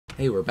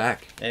Hey, we're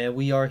back. And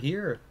we are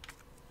here.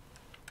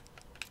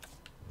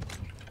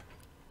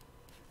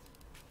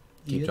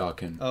 Keep Ian?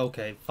 talking.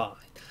 Okay, fine.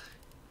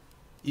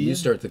 You Ian?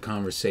 start the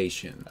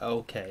conversation.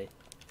 Okay.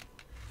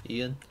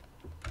 Ian,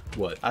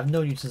 What? I've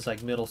known you since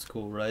like middle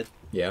school, right?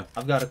 Yeah?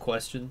 I've got a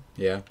question.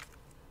 Yeah?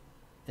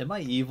 Am I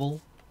evil?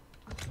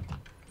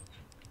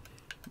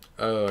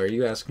 Oh, are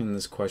you asking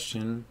this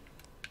question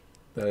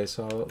that I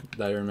saw,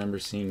 that I remember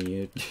seeing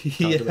you talk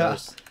Yeah.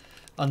 about?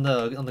 On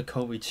the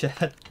Komi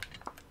chat.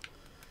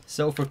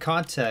 So for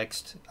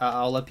context,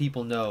 I'll let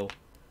people know.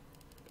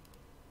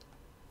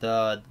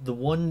 The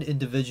one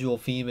individual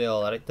female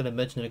that I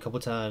mentioned a couple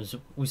times,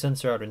 we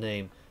censor out her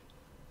name.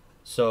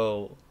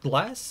 So the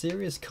last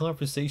serious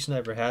conversation I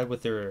ever had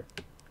with her,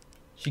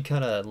 she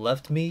kind of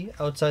left me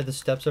outside the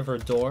steps of her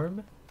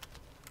dorm.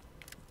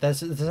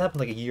 This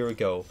happened like a year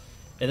ago,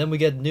 and then we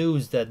get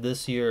news that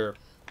this year,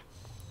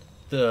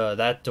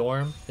 that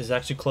dorm is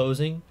actually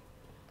closing,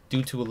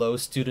 due to a low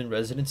student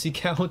residency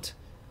count.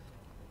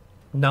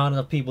 Not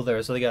enough people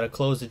there, so they gotta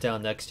close it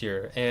down next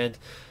year. And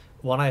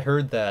when I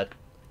heard that,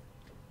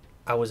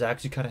 I was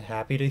actually kind of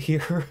happy to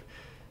hear.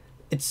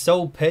 It's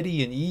so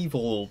petty and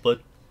evil,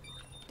 but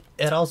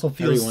it also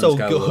feels so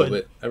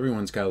good.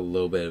 Everyone's got a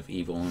little bit of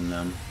evil in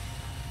them.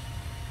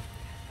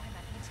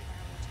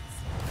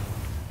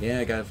 Yeah,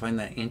 I gotta find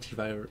that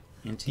antiviral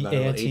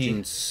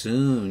agent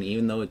soon,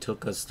 even though it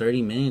took us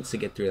 30 minutes to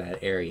get through that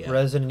area.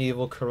 Resident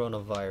Evil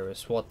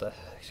coronavirus, what the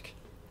heck?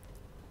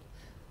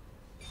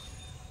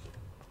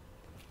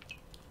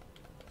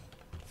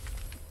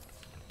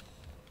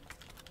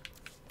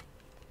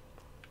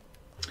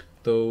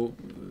 Though,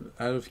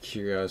 out of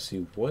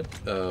curiosity, what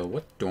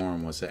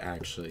dorm was it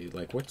actually?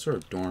 Like, what sort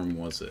of dorm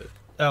was it?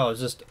 Oh, it's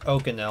just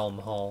Oak and Elm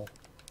Hall.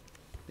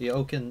 The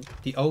Oak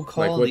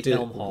Hall Like, and the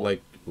Elm Hall.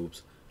 Like,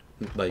 oops.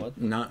 Like, What?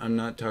 I'm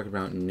not talking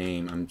about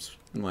name.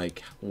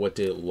 Like, what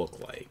did it look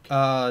like?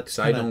 Because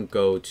I don't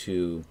go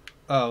to...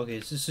 Oh, okay.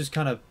 It's just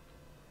kind of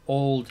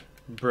old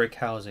brick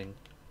housing.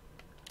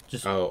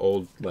 Just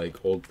old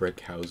brick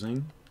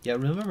housing? yeah.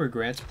 Remember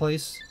Grant's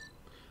place?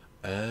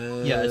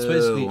 Oh, Yeah, it's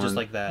basically just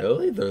like that.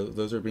 Really?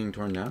 Those are being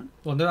torn down?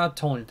 Well, they're not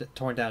torn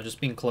down, just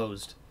being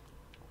closed.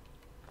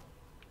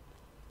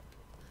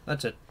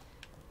 That's it.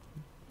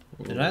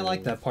 And I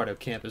like that part of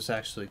campus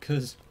actually,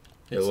 because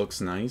it looks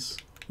nice.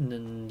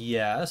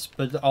 Yes,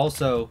 but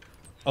also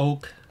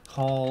Oak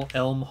Hall,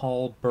 Elm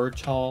Hall,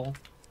 Birch Hall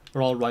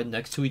are all right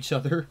next to each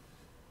other.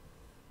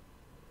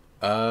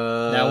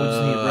 Now we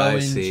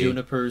just need Rowan,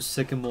 Juniper,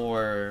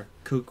 Sycamore,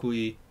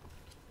 Kukui.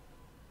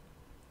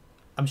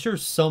 I'm sure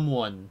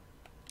someone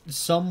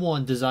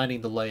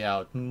designing the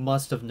layout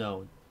must have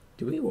known.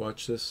 Do we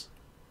watch this,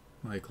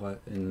 like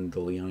in the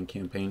Leon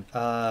campaign?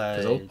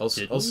 I'll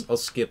I'll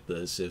skip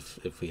this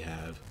if we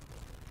have.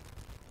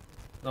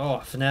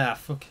 Oh,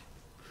 FNAF. Okay.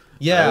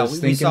 Yeah, I was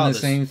thinking we saw the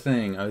this. same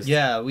thing.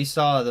 We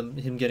saw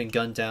him getting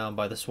gunned down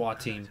by the SWAT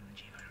team.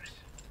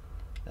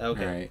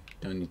 Okay. All right,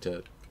 don't need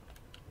to.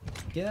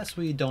 Yes,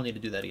 we don't need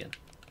to do that again.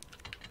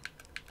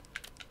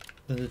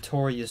 The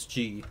Notorious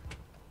G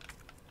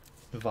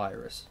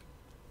virus.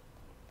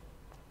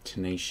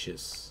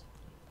 Tenacious.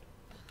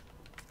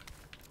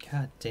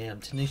 God damn,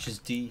 Tenacious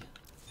D.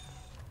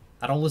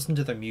 I don't listen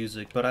to their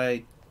music, but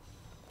I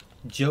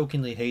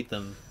jokingly hate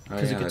them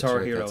because of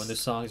Guitar Hero and their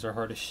songs are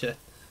hard as shit.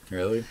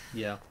 Really?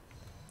 Yeah.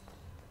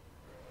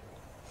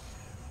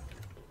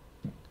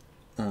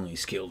 Only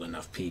skilled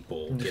enough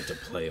people get to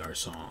play our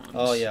songs.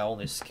 Oh yeah,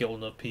 only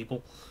skilled enough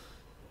people.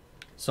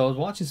 So I was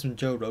watching some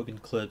Joe Rogan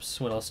clips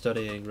when I was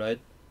studying, right?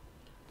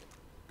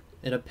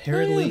 And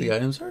apparently... the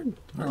items are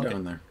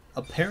down there.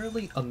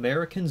 Apparently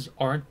Americans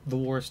aren't the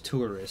worst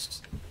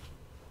tourists.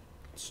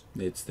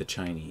 It's the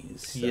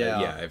Chinese.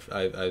 Yeah.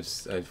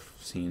 I've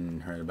seen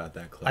and heard about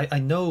that clip. I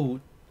know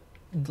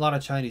a lot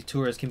of Chinese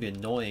tourists can be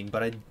annoying,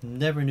 but I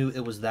never knew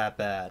it was that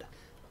bad.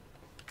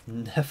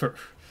 Never.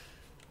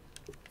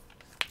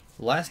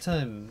 Last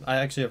time I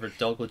actually ever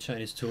dealt with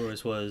Chinese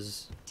tourists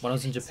was when I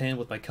was in Japan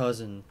with my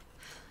cousin.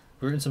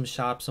 We were in some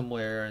shop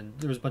somewhere, and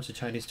there was a bunch of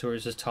Chinese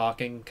tourists just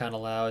talking kind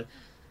of loud.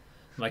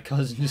 My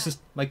cousin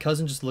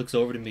just looks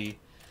over to me,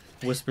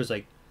 whispers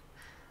like,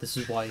 "This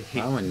is why I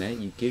hate." Wow, Annette,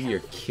 you give your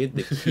kid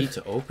the key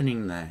to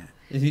opening that.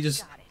 And he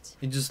just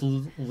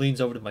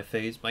leans over to my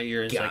face, my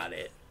ear, and is Got like,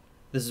 it.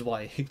 "This is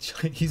why I hate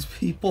Chinese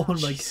people." I'm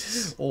like,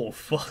 Jesus. "Oh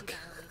fuck."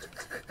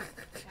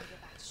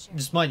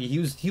 Just mind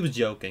you, he was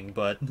joking,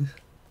 but.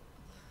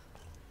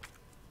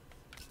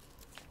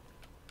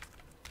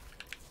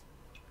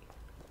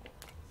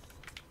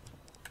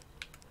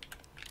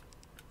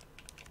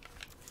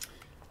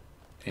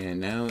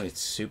 And now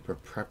it's super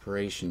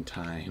preparation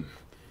time.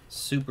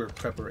 Super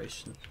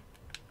preparation.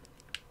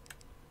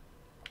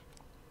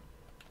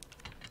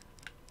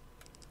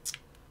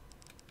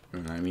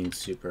 I mean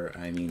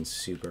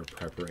super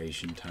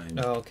preparation time.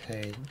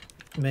 Okay,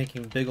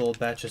 making big old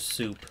batch of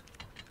soup.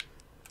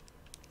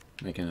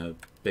 Making a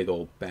big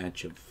old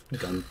batch of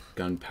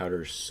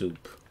gunpowder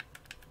soup.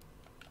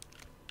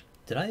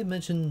 Did I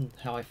mention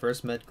how I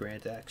first met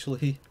Grant,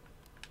 actually?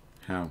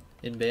 How?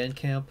 In band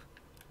camp,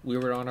 we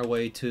were on our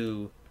way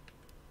to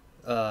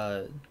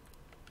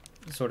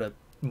sort of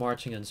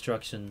marching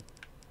instruction,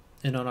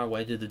 and on our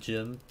way to the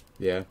gym,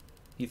 Yeah.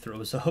 he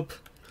throws up.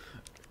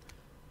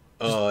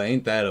 Oh,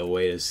 ain't that a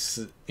way to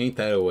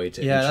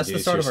Yeah, that's the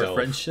introduce start of our yourself.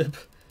 friendship.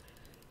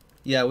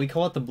 Yeah, we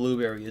call it the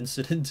blueberry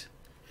incident.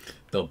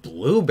 The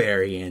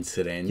blueberry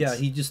incident. Yeah,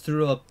 he just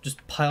threw up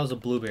just piles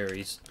of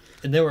blueberries,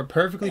 and they were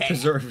perfectly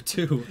preserved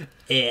too.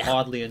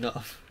 Oddly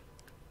enough.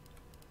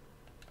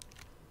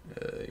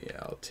 Yeah,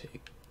 I'll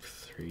take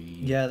 3.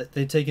 Yeah,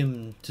 they take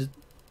him to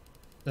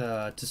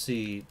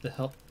see the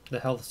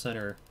health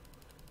center.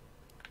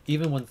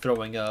 Even when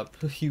throwing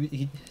up,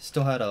 he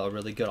still had a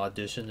really good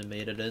audition and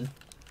made it in.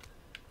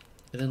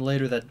 And then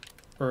later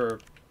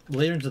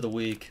into the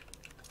week,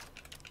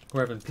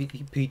 we're having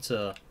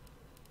pizza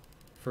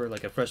for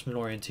like a freshman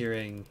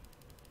orienteering,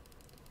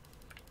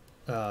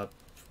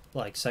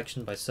 like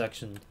section by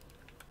section.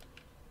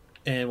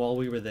 And while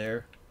we were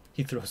there,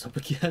 he threw us up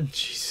again.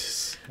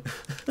 Jesus.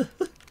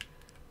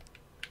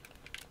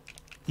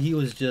 He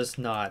was just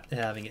not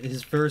having it.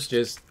 His first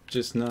Just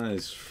not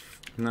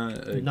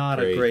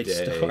a great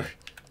day. start.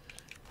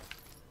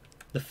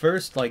 The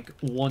first like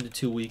 1 to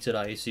 2 weeks at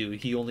ISU,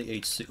 he only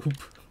ate soup.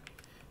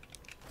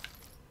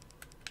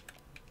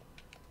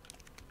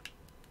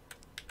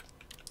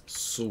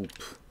 Soup.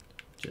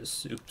 Just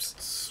soups.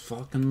 It's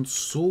fucking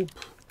soup.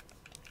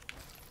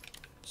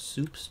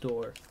 Soup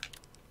store.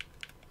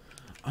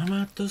 I'm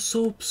at the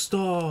soup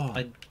store.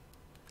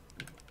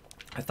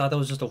 I thought that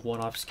was just a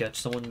one-off sketch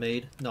someone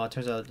made. No, it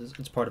turns out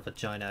it's part of a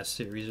giant-ass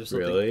series or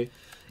something. Really?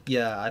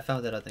 Yeah, I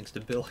found that out thanks to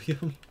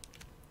Billiam.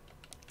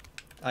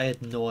 I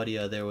had no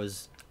idea there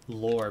was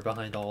lore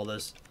behind all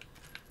this.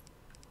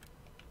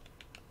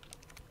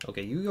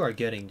 Okay, you are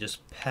getting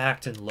just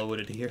packed and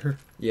loaded here.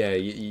 Yeah,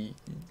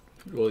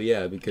 well,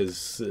 yeah,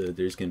 because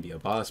there's gonna be a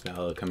boss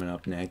battle coming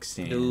up next,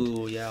 and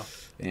Ooh, yeah.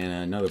 and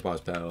another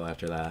boss battle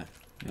after that.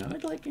 You know,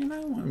 I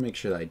want to make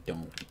sure that I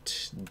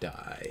don't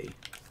die.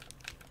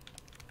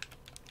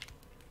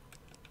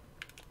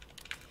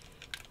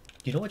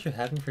 You know what you're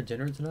having for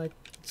dinner tonight?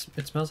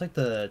 It smells like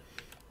the...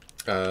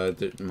 I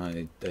think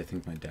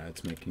my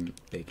dad's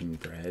baking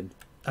bread.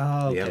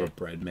 Oh, okay. They have a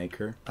bread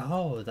maker.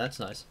 Oh, that's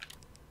nice.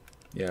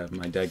 Yeah,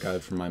 my dad got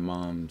it from my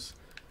mom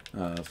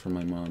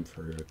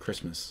for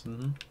Christmas.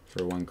 Mm-hmm.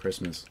 For one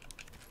Christmas.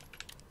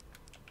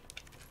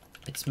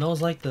 It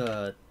smells like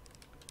the...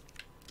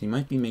 He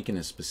might be making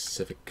a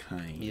specific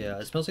kind. Yeah,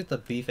 it smells like the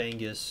beef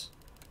Angus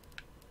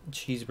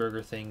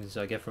cheeseburger things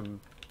I get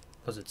from...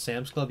 Was it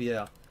Sam's Club?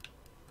 Yeah.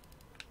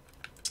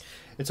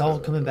 It's all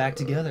coming back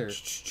together.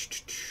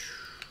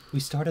 We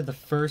started the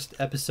first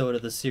episode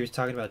of the series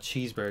talking about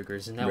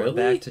cheeseburgers, and now Really?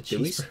 we're back to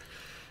cheeseburgers.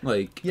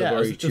 Like, Yeah,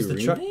 the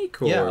RE2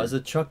 remake? Or? Yeah, it was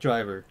a truck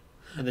driver.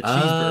 And the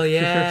cheeseburgers. Oh,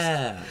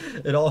 yeah.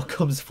 It all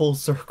comes full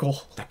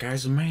circle. That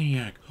guy's a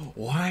maniac.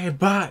 Why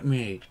bought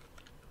me?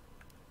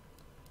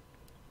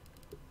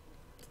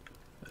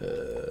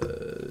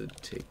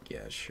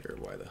 Yeah, sure.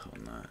 Why the hell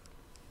not?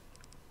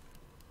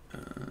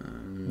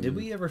 Did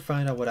we ever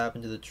find out what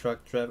happened to the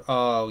truck driver?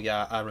 Oh,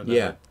 yeah, I remember.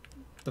 Yeah.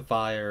 The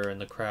fire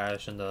and the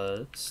crash and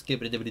the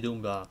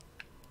skibbity-dibbity-doomba.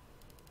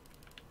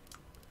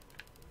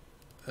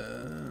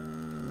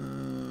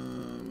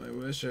 I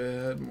wish I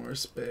had more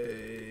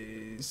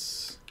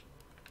space.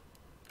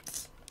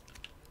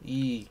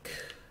 Eek.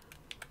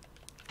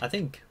 I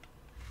think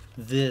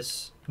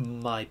this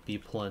might be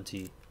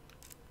plenty.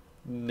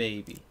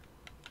 Maybe.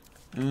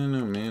 I don't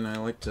know, man. I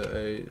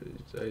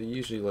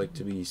usually like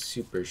to be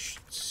super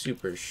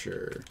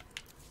sure.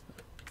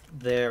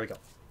 There we go.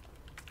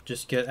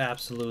 Just get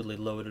absolutely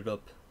loaded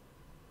up.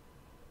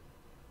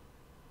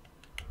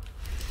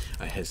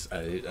 I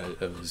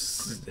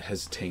was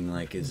hesitating,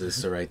 like, is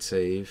this the right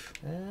save?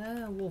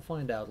 We'll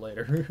find out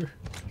later.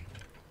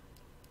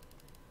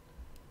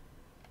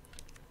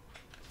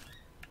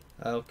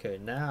 Okay,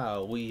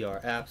 now we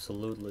are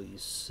absolutely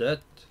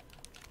set.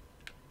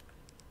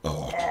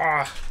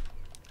 Oh.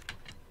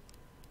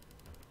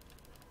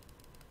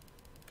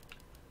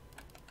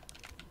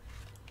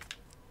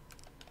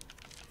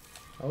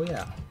 Oh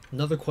yeah,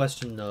 another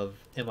question of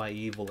am I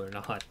evil or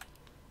not?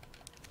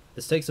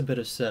 This takes a bit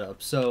of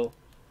setup. So,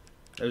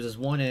 there's this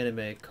one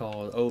anime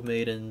called O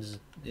Maidens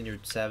in your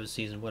Savage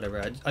Season,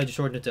 whatever. I just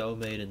shortened it to O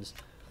Maidens.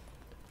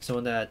 So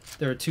in that,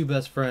 there are two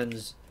best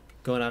friends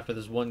going after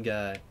this one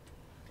guy.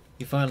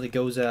 He finally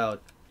goes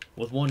out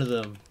with one of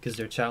them because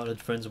they're childhood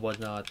friends and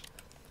whatnot.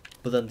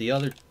 But then the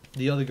other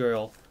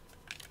girl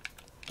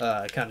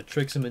kind of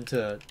tricks him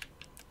into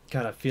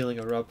kind of feeling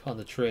her up on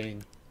the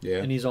train. Yeah.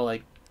 And he's all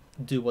like,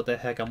 dude, what the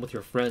heck, I'm with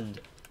your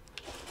friend.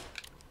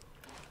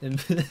 And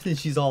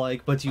she's all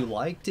like, but you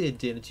liked it,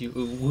 didn't you?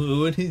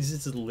 Ooh, and he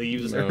just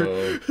leaves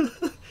her.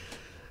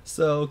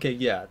 So, okay,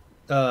 yeah.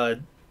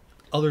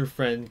 Other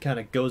friend kind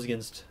of goes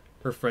against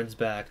her friend's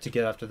back to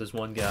get after this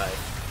one guy.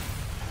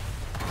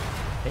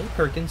 Hey,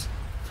 Perkins.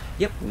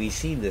 Yep, we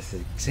see this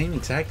same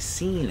exact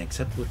scene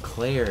except with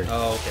Claire.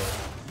 Oh, okay.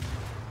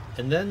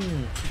 And then...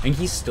 And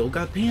he's still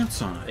got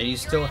pants on. And he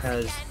still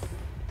has...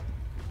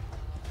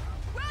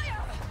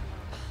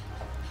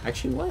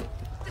 Actually, what?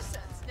 The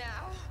sun's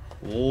now.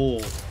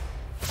 Oh.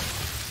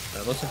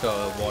 it looks like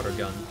a water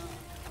gun.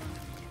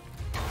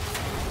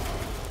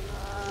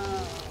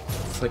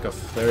 It's like a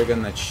flare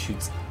gun that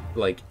shoots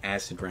like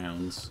acid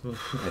rounds,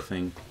 I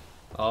think.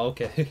 Oh,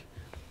 okay.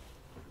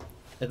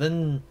 And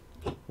then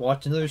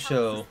watch another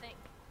show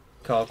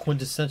called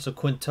Quintessential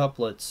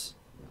Quintuplets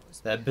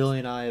that Billy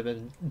and I have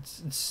been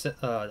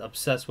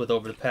obsessed with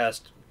over the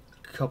past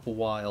couple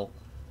while.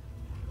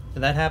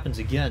 And that happens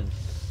again.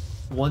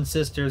 One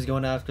sister is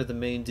going after the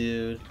main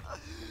dude.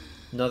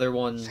 Another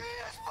one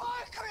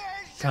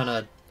kind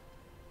of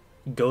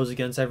goes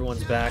against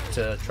everyone's back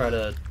to try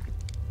to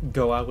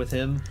go out with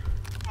him.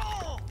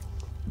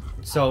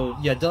 So,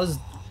 yeah, it does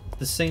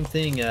the same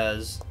thing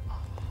as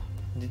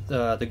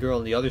the girl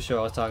in the other show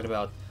I was talking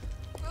about.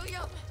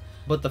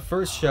 But the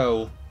first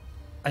show,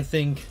 I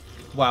think,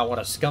 wow, what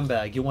a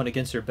scumbag. You went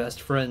against your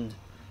best friend.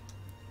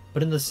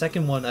 But in the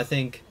second one, I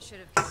think,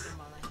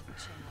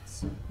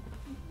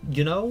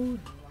 you know,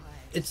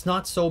 it's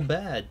not so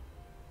bad.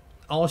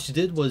 All she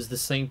did was the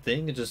same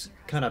thing and just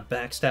kind of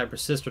backstab her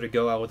sister to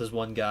go out with this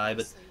one guy,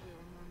 but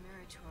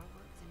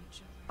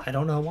I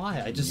don't know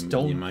why. I just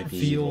don't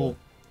feel... Evil.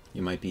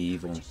 You might be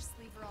evil.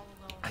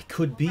 I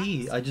could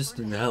be. I just...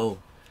 No.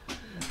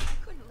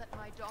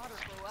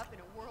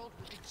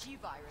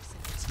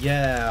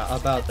 Yeah,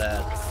 about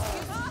that.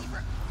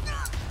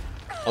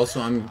 Also,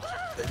 I'm...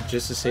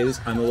 Just to say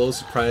this, I'm a little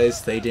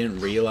surprised they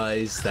didn't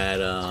realize that,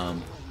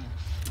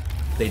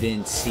 they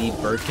didn't see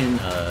Birkin,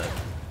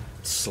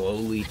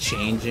 slowly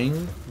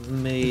changing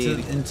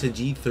into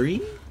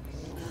G3?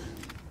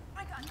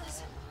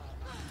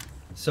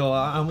 So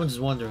I'm just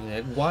wondering,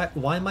 why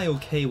am I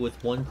okay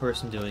with one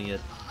person doing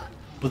it,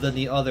 but then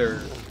the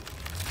other,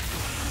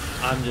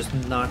 I'm just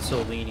not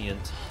so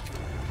lenient?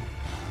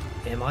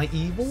 Am I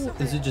evil?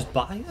 Is it just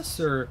bias,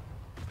 or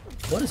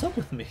what is up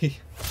with me?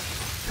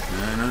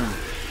 I don't know.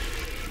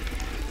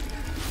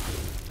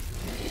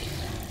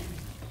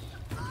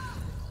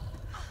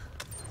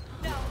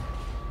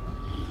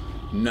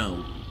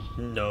 No.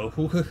 No.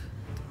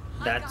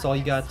 That's all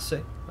you got to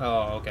say?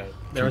 Oh, okay.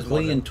 There was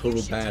one in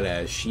total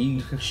badass.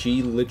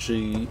 She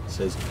literally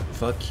says,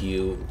 "Fuck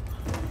you.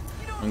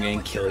 I'm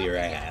gonna kill your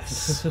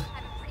ass."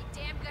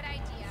 Damn good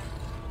idea.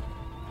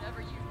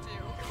 Whatever you do,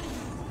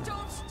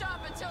 don't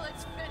stop until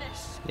it's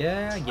finished.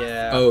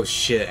 Yeah. Oh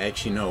shit,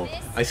 actually no.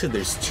 I said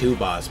there's 2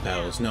 boss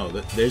battles. No,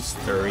 there's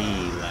 3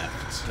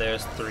 left.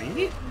 There's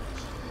 3?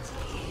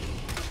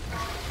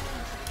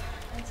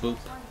 Boop.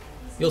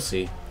 You'll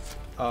see.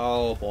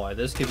 Oh boy,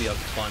 this could be a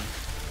fun.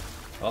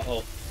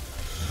 Uh-oh.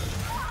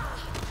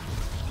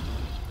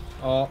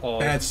 Uh-oh.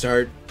 Bad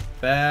start.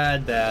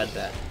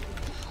 Bad.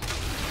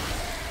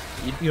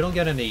 You don't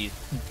get any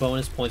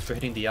bonus points for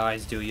hitting the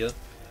eyes, do you?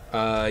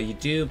 You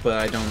do, but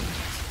I don't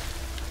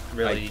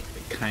Really?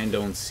 I kinda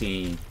don't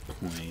see any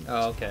point.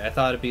 Oh, okay. I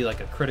thought it'd be like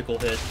a critical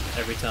hit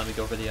every time you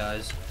go for the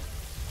eyes.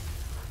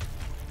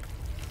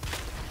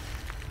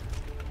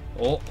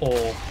 Oh,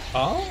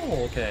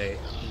 okay.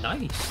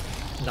 Nice.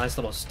 Nice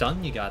little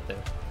stun you got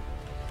there.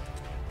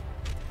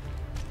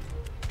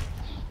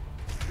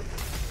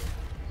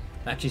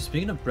 Actually,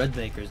 speaking of bread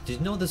makers, did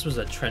you know this was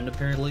a trend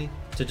apparently?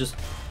 To just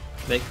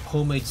make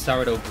homemade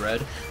sourdough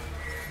bread?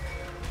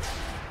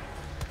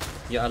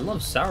 Yeah, I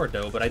love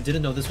sourdough, but I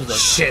didn't know this was a...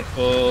 Shit!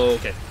 Oh,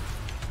 okay.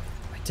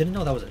 I didn't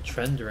know that was a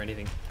trend or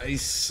anything. I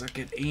suck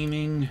at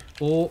aiming.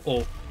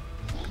 Oh.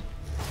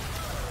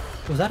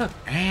 Was that a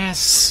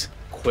Ass!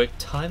 quick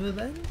time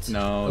event?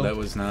 No, Oh. that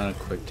was not a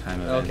quick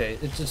time event. Okay,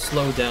 it just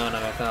slowed down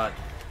and I thought,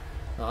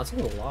 oh, that's a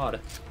little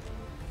odd.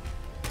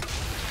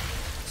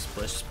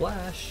 Splish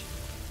splash.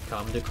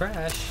 Come to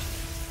crash.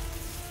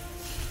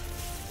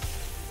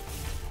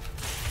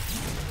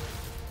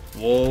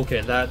 Whoa,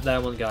 okay,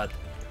 that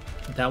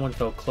one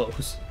felt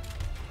close.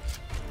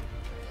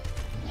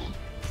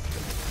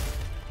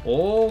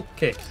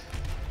 Okay.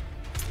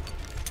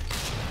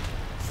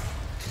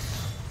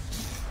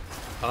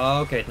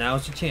 Okay,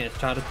 now's your chance.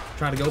 Try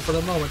to go for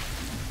the moment.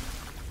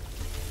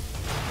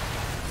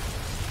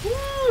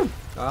 Woo!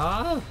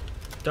 Ah,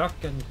 duck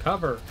and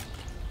cover.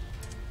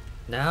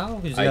 Now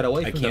you just gotta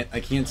wait. I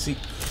can't see.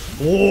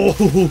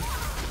 Whoa!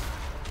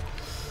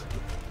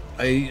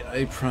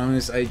 I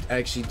promise I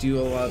actually do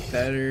a lot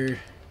better.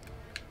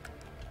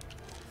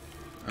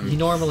 He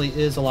normally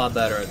is a lot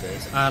better at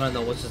this. I don't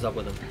know what's just up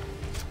with him.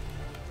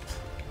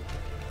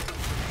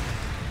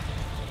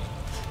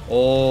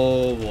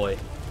 Oh boy.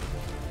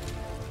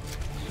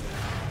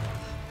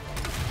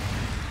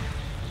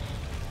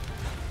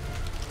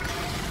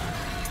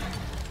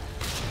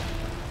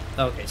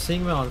 Okay,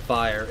 seeing him on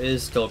fire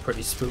is still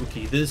pretty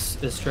spooky.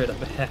 This is straight up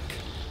heck.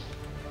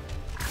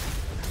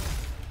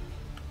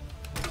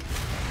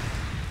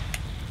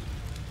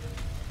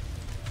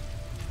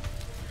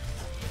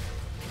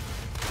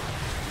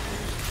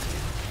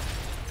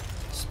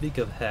 Speak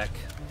of heck,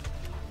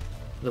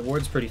 the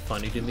word's pretty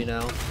funny to me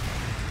now.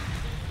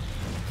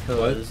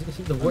 Because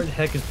the word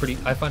heck is pretty,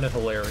 I find it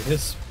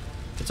hilarious.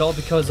 It's all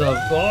because of,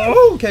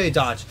 oh, okay,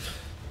 dodge.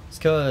 It's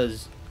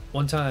because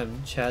one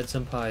time Chad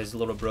Senpai's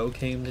little bro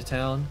came to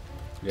town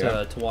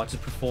to watch us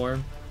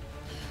perform.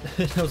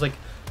 I was like,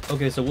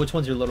 okay, so which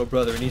one's your little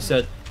brother? And he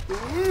said,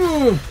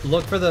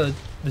 look for the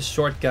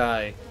short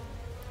guy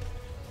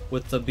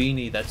with the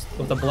beanie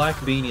with the black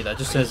beanie that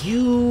just says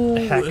You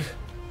heck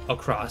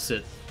across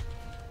it.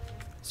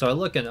 So I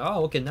look and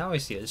oh, okay, now I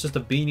see it. It's just a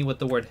beanie with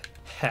the word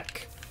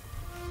heck.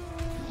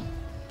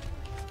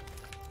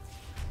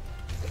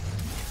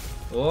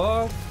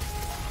 Oh.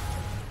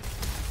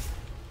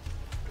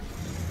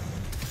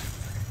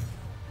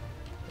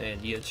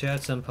 And yeah,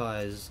 Chad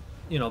Senpai is,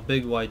 you know,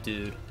 big white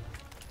dude.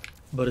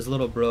 But his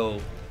little bro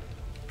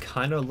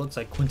kind of looks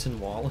like Quentin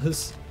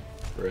Wallace.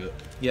 Bro.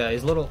 Yeah, he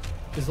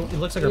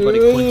looks like our buddy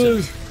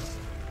Quentin.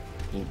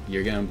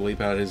 You're gonna bleep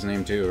out his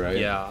name too, right?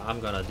 Yeah, I'm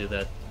gonna do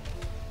that.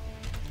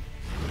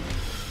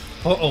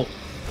 Oh.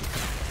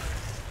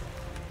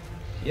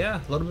 Yeah,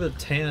 a little bit of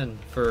tan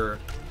for...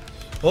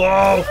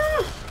 Oh!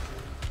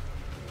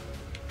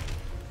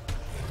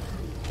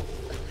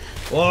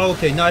 Oh,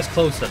 okay, nice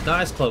close-up,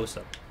 nice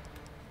close-up.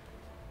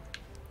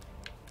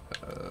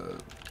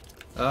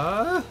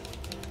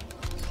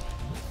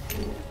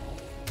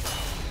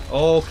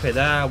 Okay,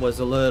 that was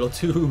a little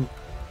too...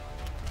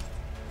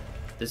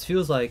 This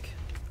feels like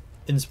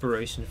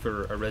inspiration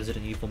for a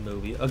Resident Evil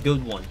movie. A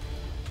good one.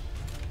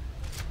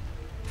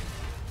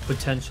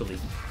 Potentially.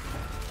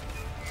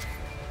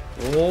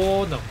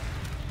 Oh no.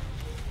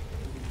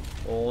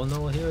 Oh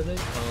no, here they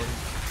come.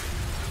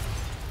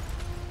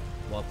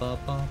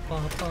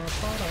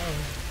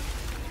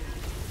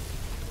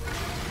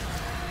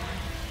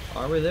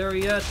 Are we there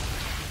yet?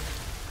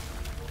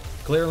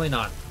 Clearly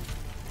not.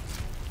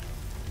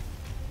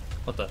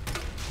 What the?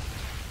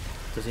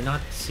 Does he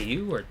not see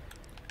you or?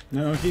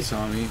 No, he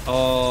saw me.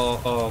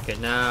 Oh, okay,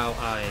 now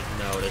I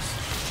notice.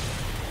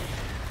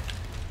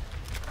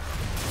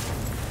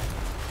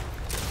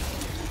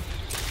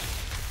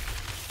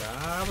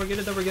 Ah, we're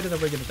getting there, we're getting there,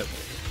 we're getting there.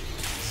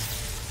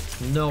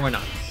 No, we're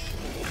not.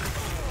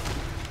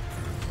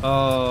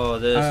 Oh,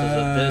 this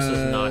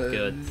is not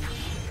good.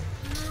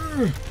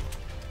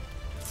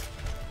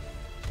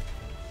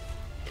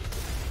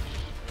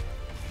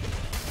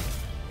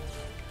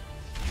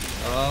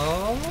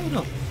 Oh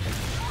no.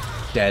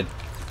 Dead.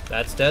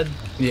 That's dead?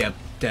 Yep,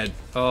 dead.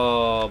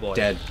 Oh boy.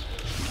 Dead.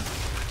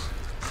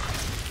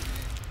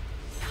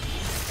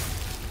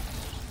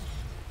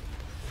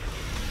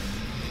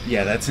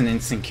 Yeah, that's an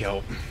instant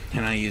kill.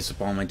 And I used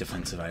up all my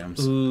defensive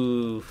items.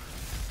 Ooh.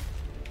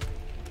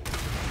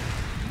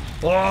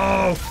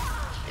 Oh!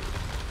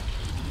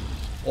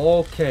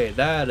 Okay,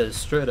 that is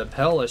straight up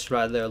hellish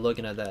right there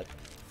looking at that.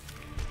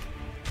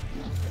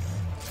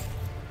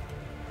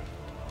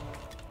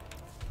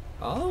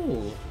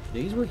 Oh,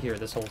 these were here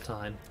this whole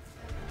time.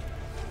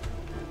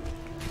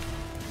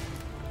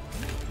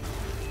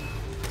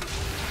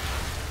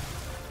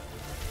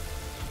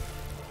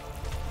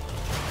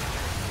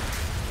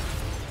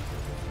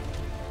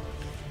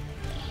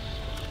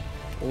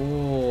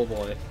 Oh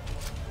boy.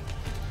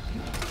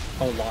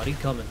 Oh, Lottie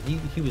coming.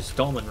 He was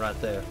storming right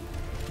there.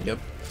 Yep.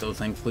 Though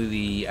thankfully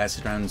the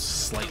acid rounds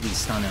slightly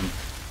stun him.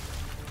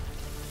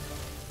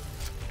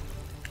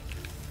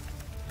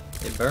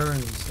 It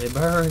burns. It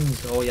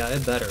burns. Oh yeah,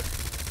 it better.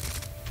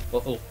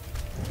 Uh-oh.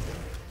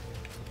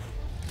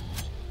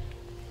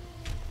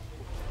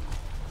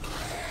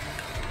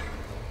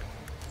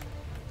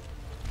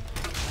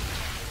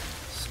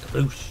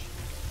 Skaloosh.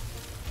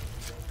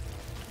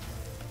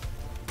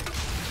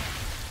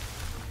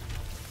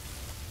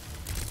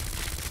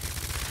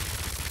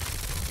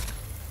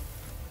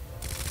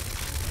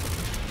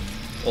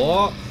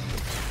 Oh!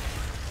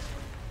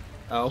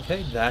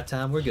 Okay, that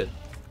time we're good.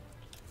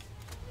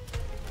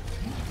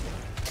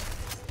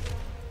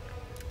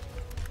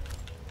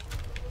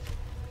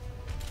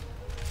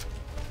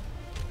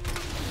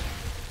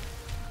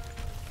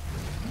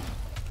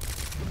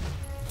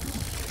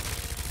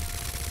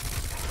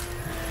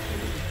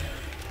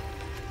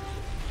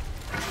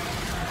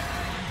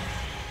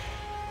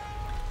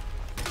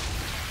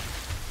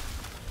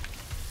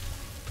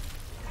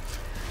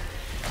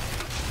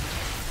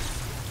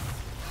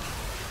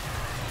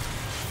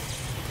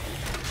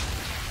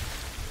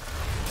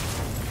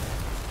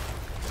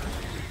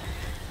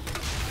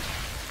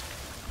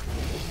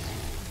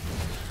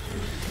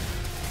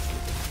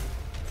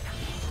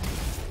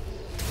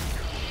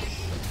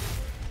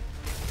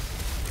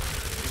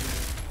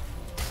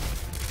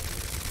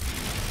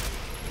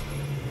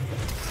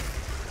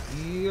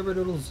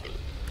 Doodles.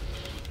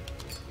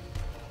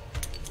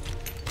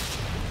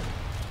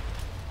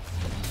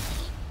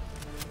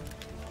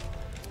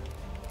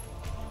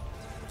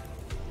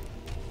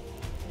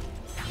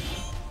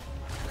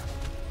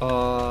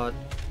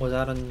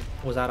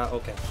 Was that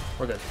okay,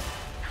 we're good.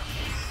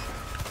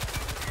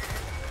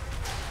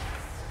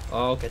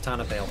 Okay, time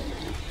to fail.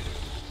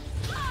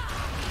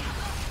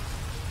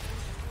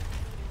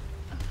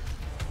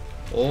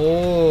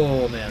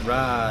 Oh man,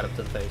 right up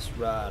to the face,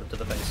 right up to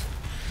the face.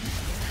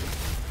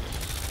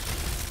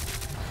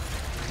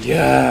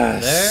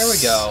 Yes! There we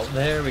go,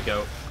 there we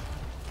go.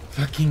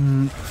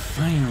 Fucking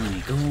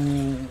finally,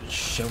 go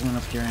shoving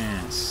up your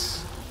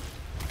ass.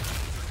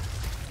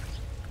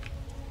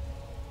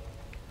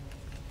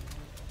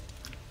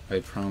 I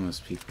promise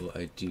people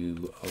I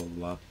do a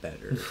lot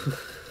better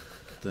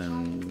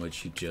than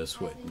what you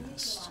just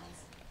witnessed.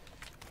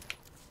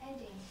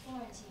 Ending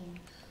quarantine.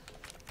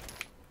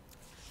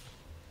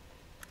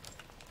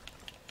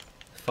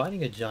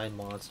 Fighting a giant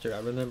monster. I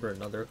remember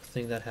another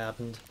thing that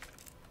happened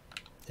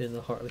in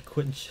the Harley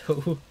Quinn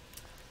show.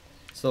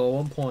 So at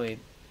one point,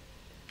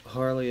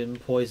 Harley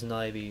and Poison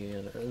Ivy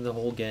and the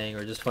whole gang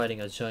are just fighting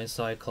a giant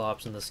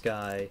Cyclops in the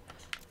sky.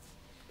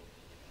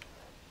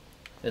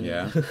 And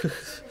Yeah.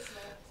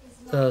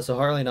 so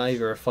Harley and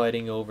Ivy are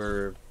fighting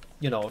over,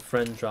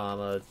 friend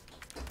drama.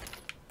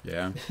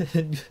 Yeah.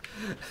 And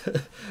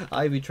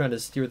Ivy trying to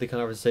steer the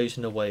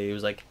conversation away. It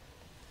was like,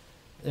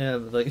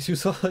 and like she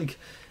was all like,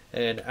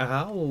 and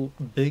how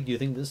big do you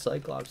think this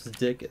Cyclops'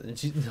 dick is? And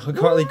she,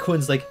 Harley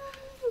Quinn's like,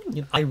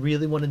 I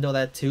really want to know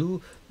that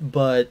too,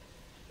 but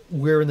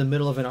we're in the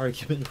middle of an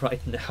argument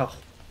right now.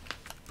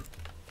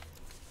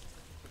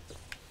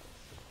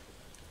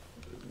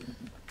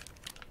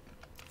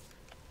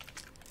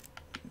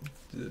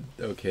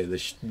 Okay,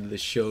 the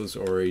show's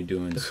already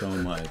doing so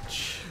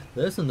much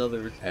There's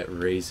another. at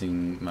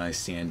raising my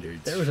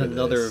standards. There was for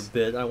another this.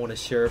 bit I want to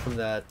share from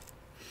that,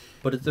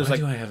 but there's Why like,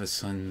 do I have a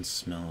sudden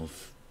smell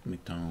of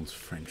McDonald's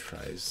French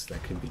fries?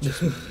 That could be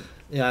just me.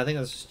 yeah, I think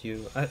that's just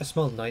you. I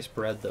smell nice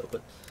bread though,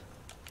 but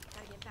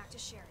Gotta get back to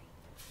Sherry.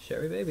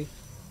 Sherry baby.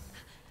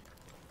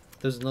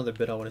 There's another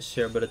bit I want to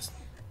share, but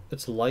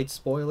it's light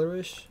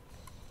spoilerish.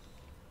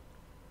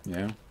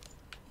 Yeah.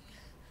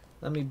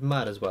 I mean,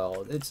 might as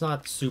well. It's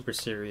not super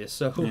serious,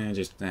 so. Yeah,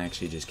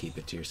 just keep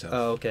it to yourself.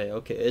 Oh, okay.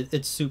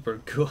 It's super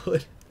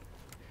good.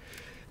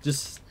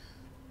 Just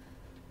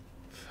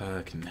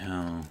Fucking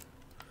hell.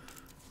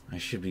 I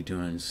should be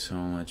doing so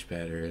much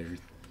better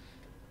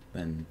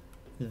than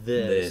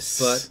this,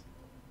 this.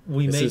 but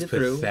we This made is it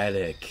through.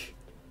 pathetic.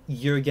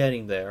 You're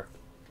getting there.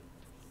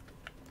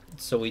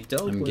 So we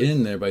dealt I'm with.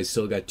 getting there, but I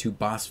still got 2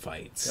 boss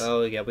fights.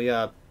 Oh yeah, we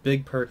got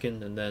Big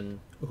Perkin, and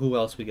then who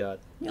else we got?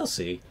 You'll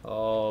see.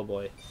 Oh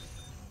boy.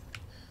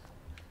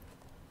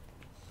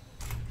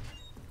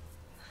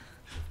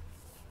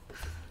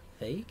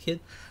 Hey kid.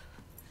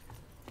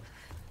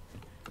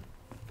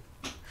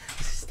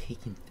 This is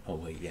taking... Oh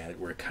wait, yeah,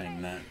 we're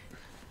cutting that.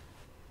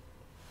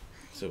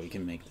 So we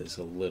can make this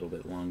a little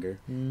bit longer.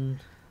 Mm,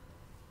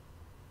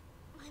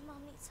 My mom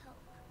needs help.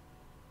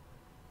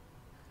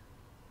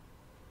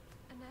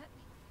 Annette?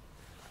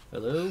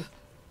 hello.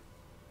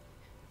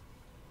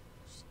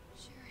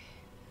 Sherry?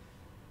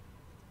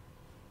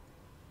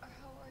 How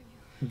are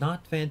you?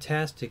 Not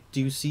fantastic.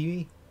 Do you see me?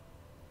 You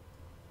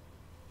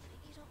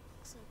don't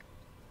look so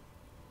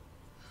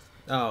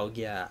good. Oh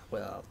yeah.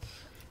 Well,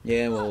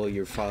 Yeah, well,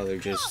 your father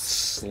just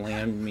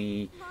slammed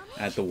me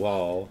at the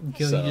wall,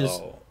 You know, he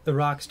so... the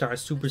Rockstar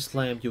super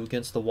slammed you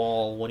against the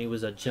wall when he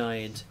was a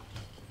giant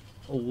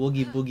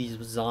Woogie Boogie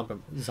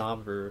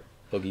zomber.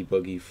 Boogie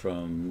Boogie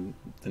from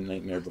The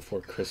Nightmare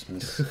Before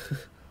Christmas. So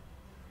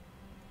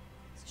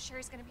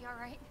Sherry's gonna be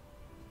alright?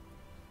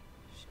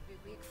 She'll be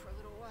weak for a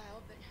little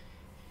while, but...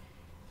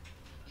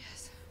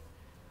 Yes.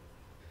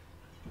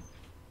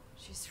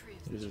 She's free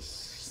of the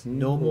There's a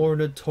No more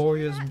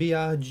Notorious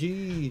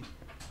B.I.G.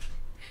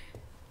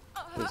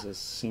 There's a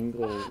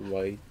single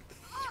white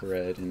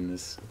thread in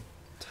this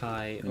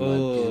Tie. in my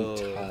Oh.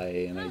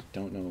 tie, and I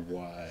don't know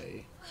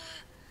why.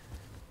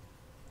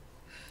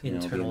 You know,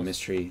 the Internal.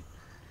 mystery.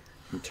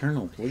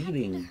 Internal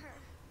bleeding.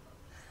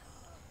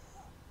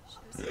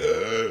 Don't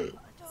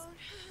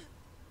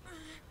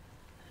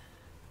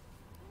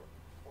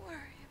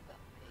worry about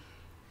me.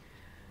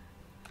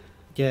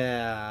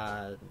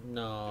 Yeah.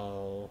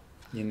 No.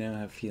 You now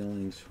have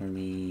feelings for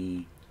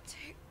me.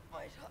 Take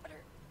my daughter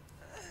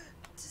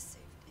to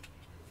safety.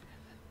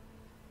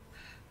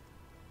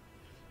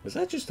 Was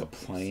that just a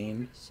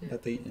plane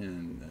that they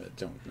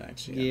don't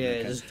actually?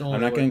 Yeah, just don't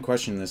I'm not worry. going to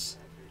question this.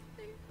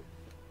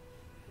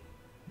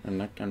 I'm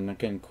not going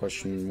to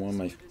question one of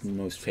my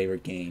most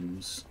favorite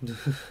games.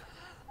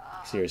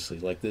 Seriously,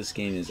 like this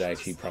game is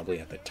actually probably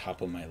at the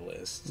top of my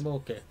list.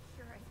 Okay.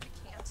 You're right, I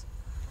can't.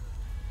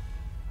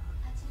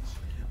 Attention.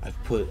 I've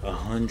put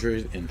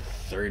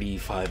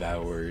 135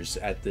 hours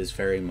at this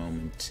very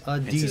moment A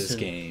into this decent-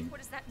 game, What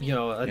does that mean? You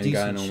know, a and decent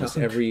gotten almost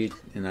chunk. every,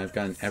 and I've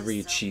gotten every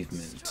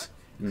achievement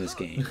in this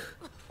game. In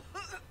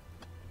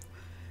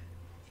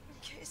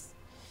case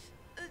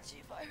the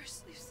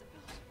G-Virus leaves the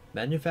building.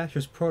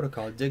 Manufacturer's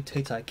protocol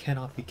dictates I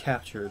cannot be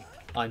captured.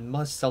 I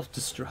must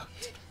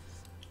self-destruct.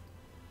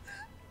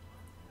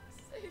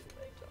 Save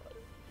my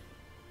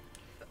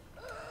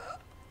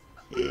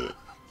daughter.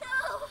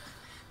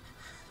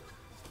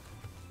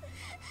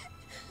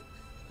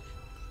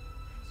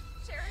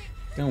 Sherry,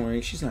 Don't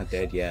worry, she's not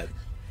dead yet.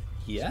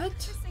 Yet?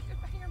 just say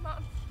goodbye to your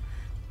mom.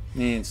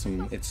 Man,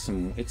 it's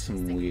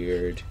some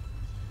weird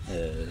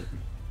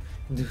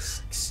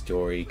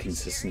story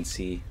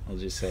consistency. I'll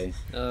just say.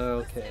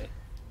 Okay.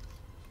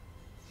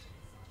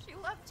 She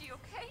loved you,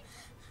 okay?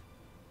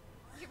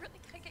 You really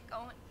gotta get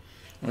going.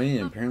 Oh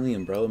yeah, apparently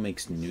Umbrella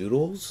makes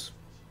noodles,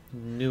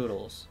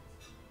 Noodles.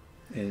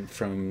 and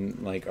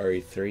from like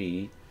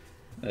RE3,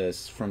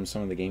 from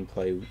some of the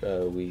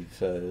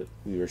gameplay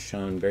we were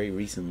shown very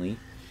recently.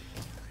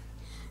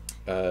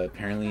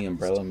 Apparently,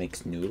 Umbrella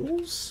makes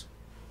noodles.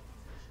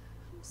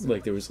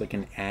 Like there was like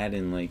an ad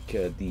in like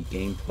the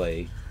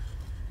gameplay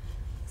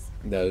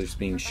that was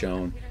being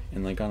shown,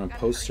 and like on a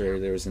poster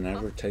there was an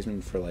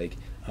advertisement for like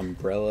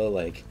Umbrella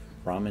like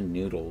ramen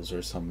noodles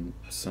or some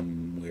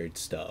weird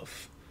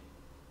stuff.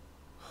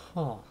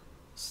 Huh.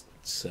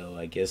 So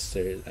I guess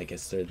they're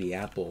the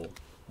Apple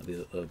of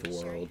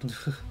the world. Can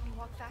you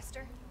walk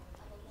faster?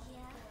 Yeah.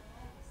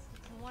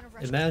 I want to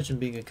rush. Imagine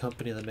being a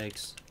company that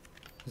makes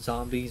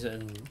zombies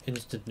and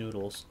instant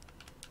noodles.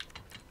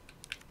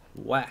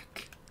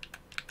 Whack.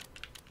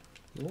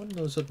 You want to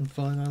know something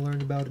fun I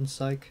learned about in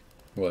psych?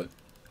 What?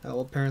 How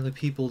apparently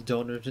people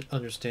don't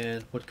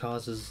understand what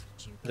causes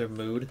their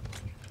mood.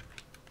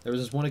 There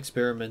was this one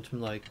experiment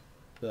from like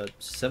the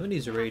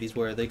 70s or 80s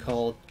where they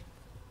called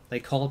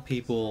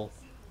people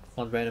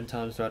on random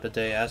times throughout the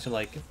day, asking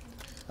like,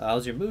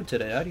 how's your mood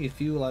today? How do you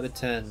feel out of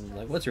 10?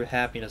 Like, what's your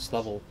happiness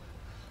level?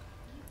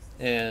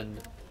 And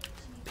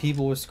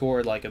people were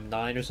scored like a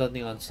 9 or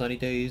something on sunny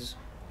days,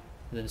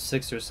 and then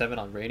 6 or 7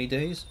 on rainy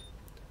days.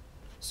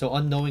 So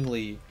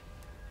unknowingly,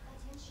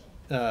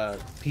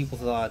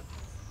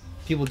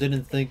 people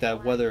didn't think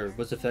that weather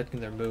was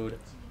affecting their mood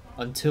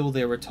until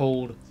they were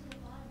told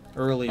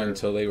earlier.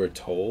 Until they were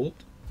told?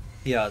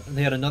 Yeah,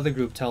 they had another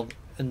group tell,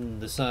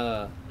 and this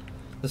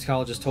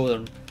psychologist told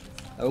them,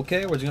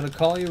 okay, we're gonna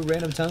call you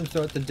random times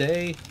throughout the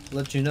day,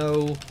 let you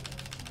know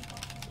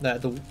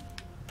that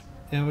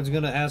and we're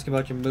gonna ask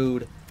about your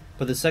mood.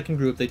 But the second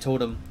group, they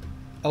told them,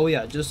 oh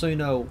yeah, just so you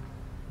know,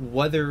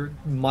 weather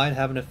might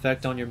have an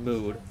effect on your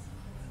mood.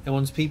 And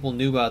once people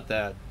knew about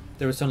that,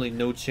 there was suddenly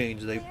no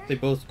change. They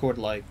both scored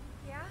like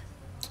Yeah?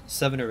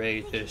 7 or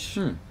 8-ish. Hmm.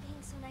 Being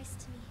so nice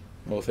to me.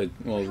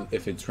 Well,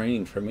 if it's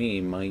raining for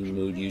me, my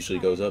mood usually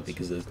goes up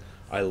because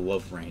I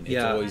love rain.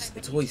 Yeah.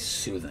 It's always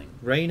soothing.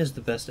 Rain is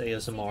the best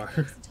ASMR.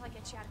 Until I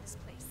get you out of this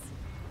place.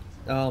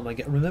 Oh my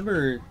god!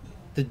 Remember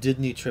the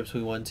Disney trips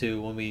we went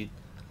to when we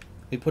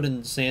put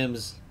in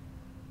Sam's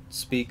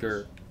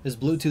speaker, his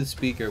Bluetooth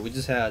speaker. We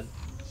just had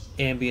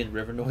ambient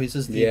river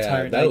noises the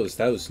entire night.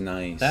 that was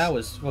nice. That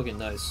was fucking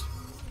nice.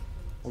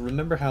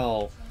 Remember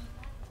how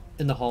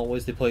in the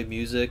hallways they played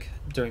music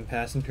during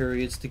passing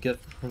periods to get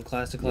from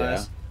class to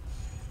class? Yeah.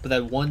 But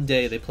that one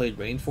day they played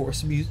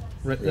rainforest music,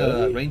 Really?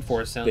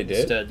 rainforest sound They did?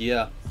 instead.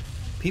 Yeah,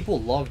 people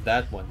loved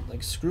that one.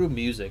 Like screw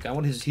music, I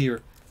wanted to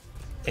hear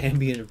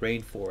ambient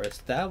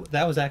rainforest.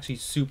 That was actually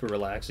super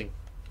relaxing.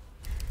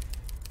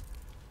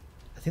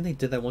 I think they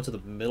did that once at the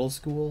middle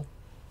school,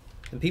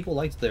 and people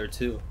liked it there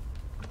too.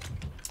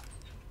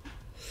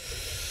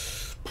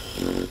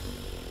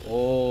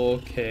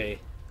 Okay.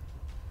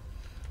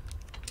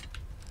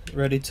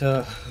 Ready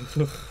to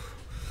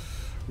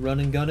run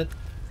and gun it?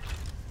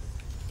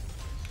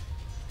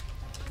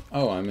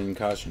 Oh, I'm in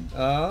caution.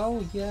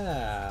 Oh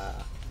yeah.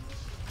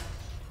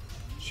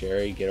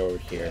 Sherry, get over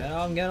here. Get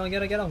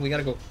on. We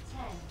gotta go.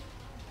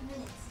 10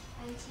 minutes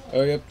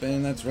until. Oh, yep,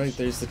 and that's right.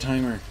 There's the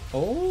timer.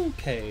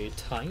 Okay,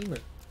 timer.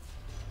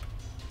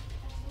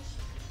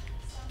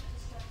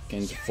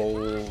 Getting to full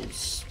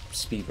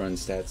speedrun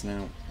stats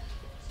now.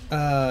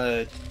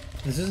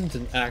 This isn't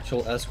an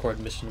actual escort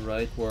mission,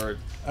 right? Where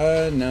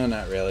No,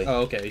 not really.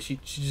 oh, okay, she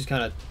just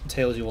kind of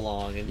tails you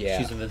along, and Yeah.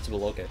 she's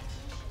invincible. Okay.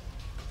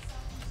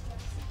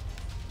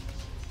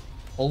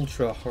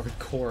 Ultra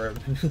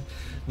hardcore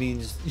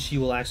means she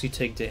will actually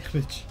take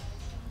damage.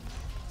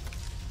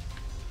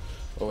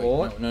 Oh wait,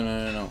 What?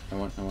 no. I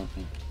want.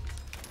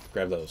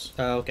 Grab those.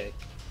 Okay.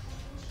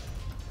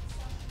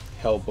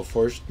 Hell,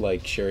 before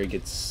like Sherry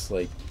gets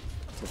like,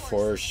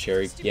 before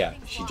Sherry, yeah,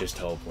 she just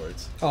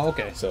teleports. Oh,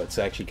 okay. So it's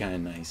actually kind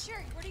of nice.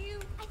 Sherry, what are you?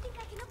 I think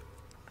I can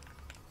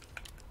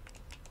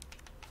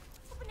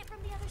open it from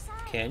the other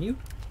side. Can you,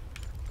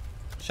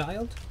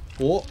 child?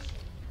 Oh,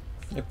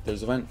 Yep,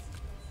 there's a vent.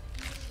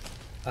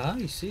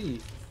 I see.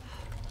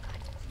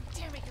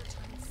 Damn it, your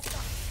time sucks.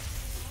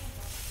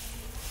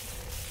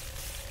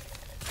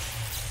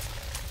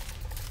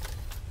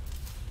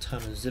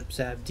 Time to zip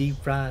zap deep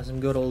fry some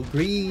good old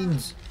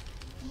greens.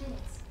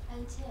 Minutes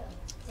until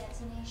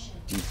detonation.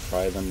 Deep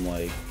fry them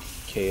like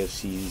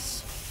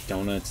KFC's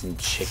donuts and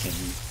chicken.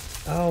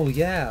 Oh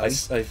yeah.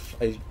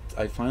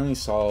 I finally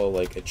saw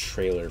like a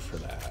trailer for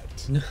that.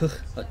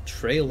 A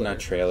trailer. Not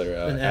trailer,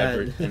 An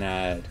ad. an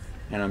ad,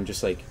 and I'm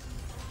just like,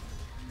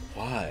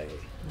 why?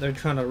 They're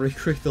trying to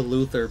recreate the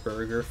Luther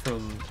burger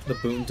from the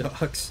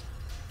Boondocks.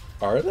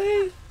 Are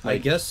they? I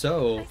guess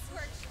so.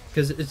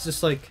 Because it's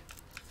just like,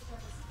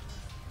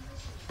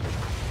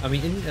 I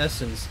mean, in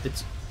essence,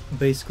 it's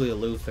basically a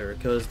Luther.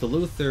 Because the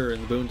Luther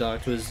in the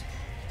Boondocks was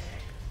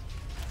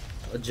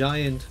a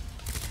giant,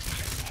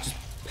 just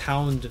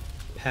pound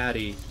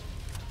patty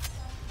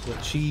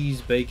with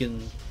cheese,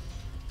 bacon,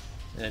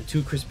 and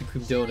 2 Krispy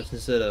Kreme donuts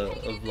instead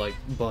of like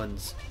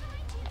buns.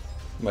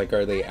 Like,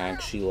 are they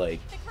actually like?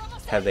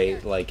 Have they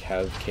like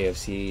have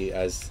KFC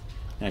as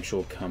an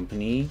actual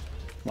company?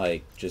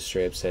 Like, just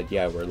straight up said,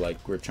 yeah,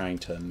 we're trying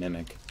to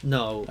mimic.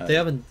 No, they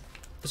haven't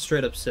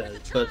straight up said,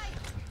 but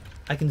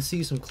I can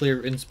see some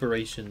clear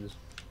inspirations.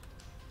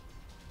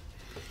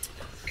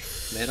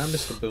 Man, I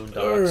miss the Boondocks.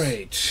 All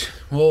right.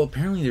 Well,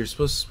 apparently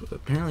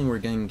apparently we're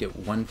going to get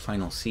one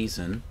final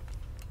season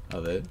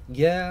of it.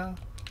 Yeah,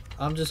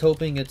 I'm just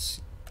hoping it's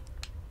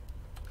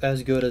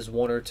as good as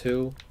 1 or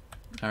 2.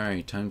 All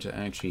right, time to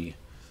actually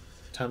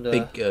Time to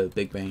big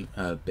bang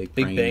Big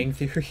Bang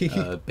Theory.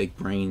 big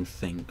brain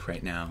think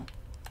right now.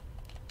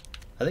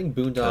 I think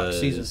Boondocks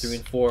season 3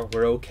 and 4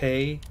 were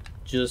okay.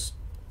 Just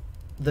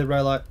they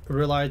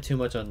relied too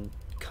much on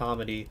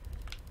comedy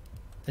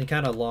and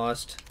kind of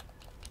lost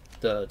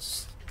the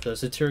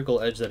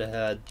satirical edge that it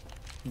had.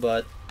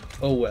 But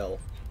oh well.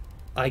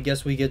 I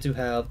guess we get to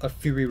have a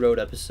Fury Road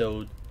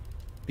episode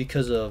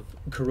because of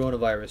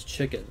coronavirus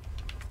chicken.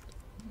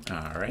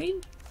 All right.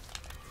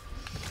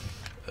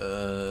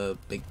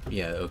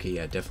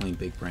 Definitely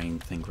big brain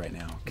think right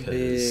now.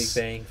 Big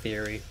Bang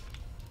Theory.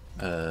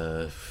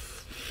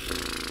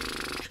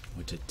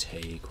 What to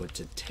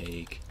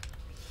take?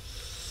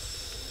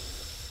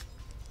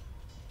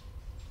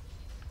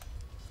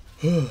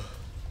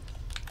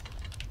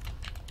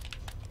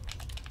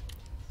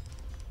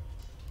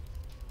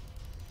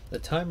 The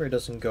timer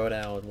doesn't go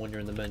down when you're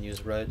in the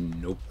menus, right?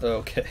 Nope.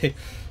 Okay.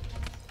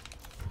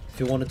 If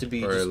you want it to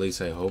be Or at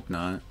least I hope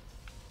not.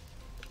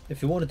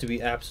 if you want it to be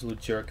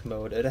absolute jerk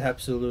mode, it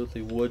absolutely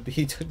would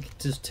be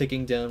just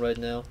ticking down right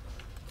now.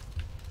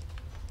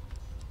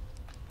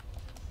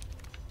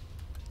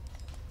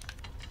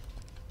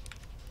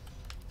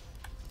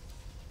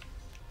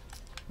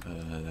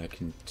 That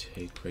can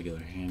take regular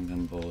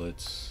handgun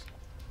bullets.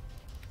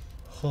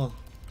 Huh.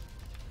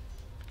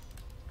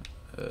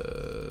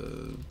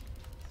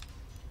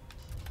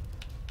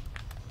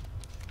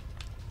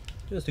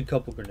 Just a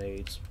couple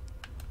grenades.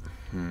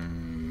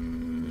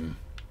 You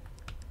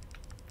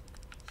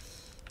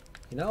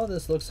know,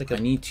 this looks like I a...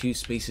 need 2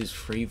 spaces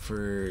free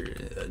for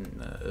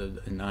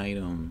an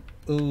item.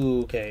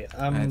 Ooh, okay.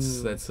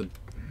 That's a.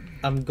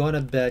 I'm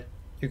gonna bet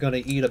you're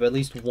gonna eat up at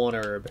least 1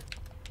 herb.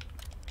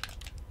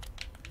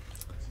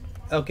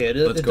 Okay, it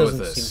Let's go with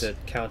doesn't this. seem to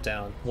count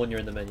down when you're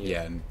in the menu.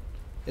 Yeah.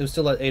 It was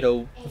still at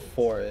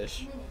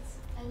 8:04-ish. Minutes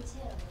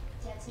until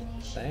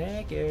detonation.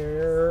 Thank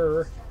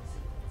you.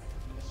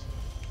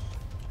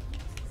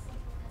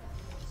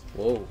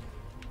 Whoa.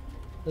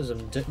 There's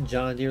some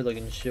John Deere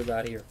looking shit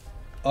out here.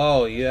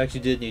 Oh, you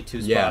actually did need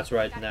 2 spots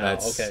right now.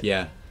 That's Okay.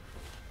 yeah.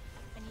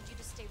 I need you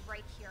to stay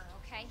right here,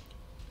 okay?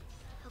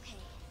 Okay.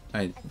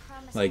 I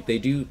promise like I they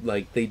won't.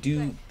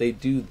 do they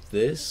do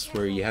this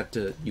where you have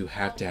to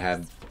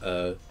have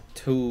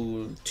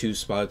 2. 2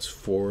 spots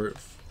for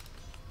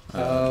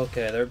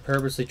Okay, they're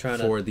purposely trying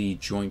for the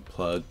joint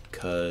plug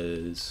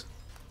because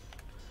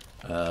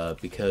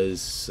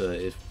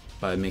if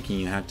by making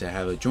you have to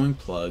have a joint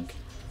plug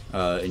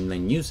and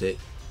then use it,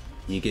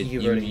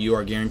 you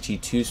are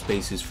guaranteed 2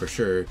 spaces for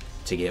sure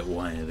to get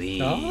one of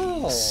these.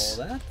 Oh,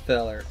 that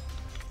feller.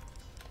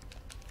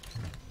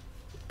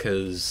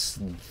 Because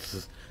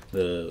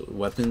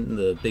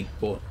the big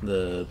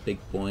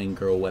boy and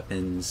girl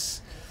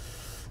weapons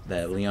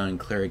that Leon and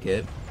Claire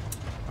get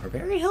are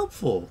very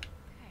helpful.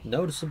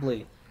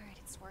 Noticeably. Alright,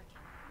 it's working.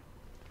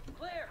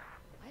 Claire!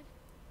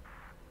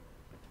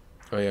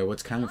 Oh yeah,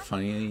 what's kind of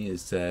funny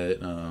is that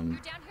You're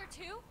down here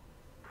too?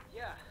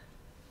 Yeah.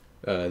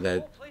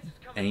 that Whole place is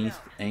coming down.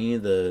 any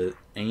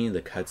of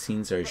the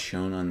cutscenes are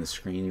shown on the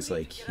screens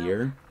like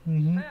here.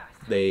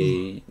 Fast.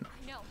 They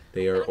No.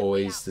 they are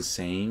always the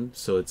same.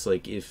 So it's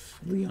like if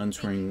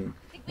Leon's wearing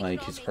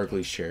like his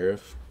sparkly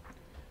sheriff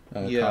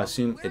Yeah.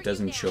 costume, it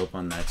doesn't show up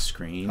on that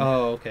screen.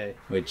 Oh, okay.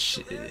 Which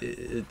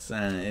it's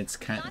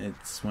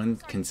one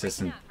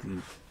consistency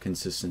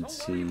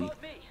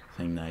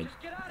thing that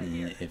I'm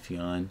iffy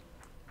on.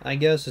 I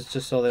guess it's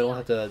just so they don't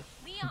have to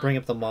bring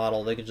up the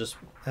model. They can just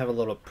have a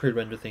little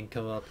pre-render thing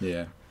come up.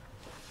 Yeah,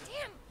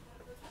 Damn.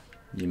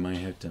 you might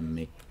have to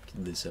make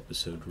this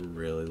episode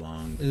really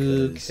long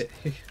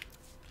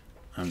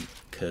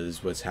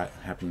because what's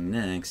happening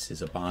next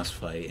is a boss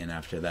fight, and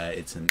after that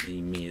it's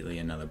immediately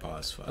another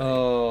boss fight.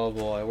 Oh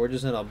boy, we're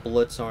just in a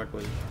blitz, aren't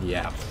we?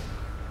 Yeah.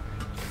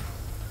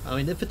 I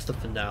mean, if it's the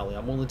finale,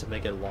 I'm willing to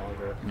make it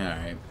longer. All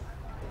right.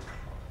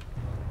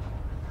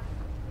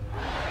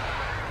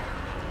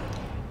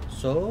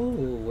 So,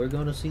 we're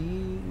gonna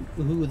see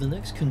who the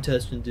next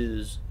contestant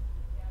is.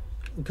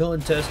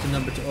 Contestant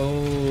number 2.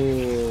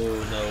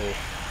 Oh, no.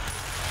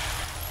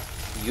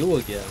 You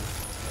again.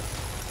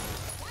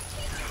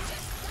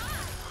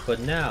 But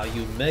now,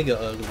 you mega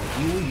ugly.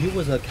 You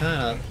was a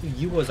kinda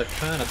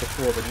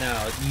before, but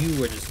now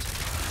you were just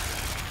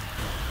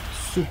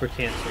super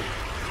cancer.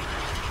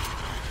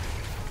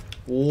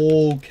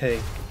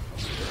 Okay.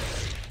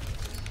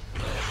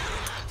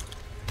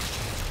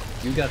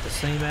 You got the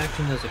same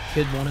action as a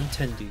kid wanting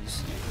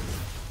tendies.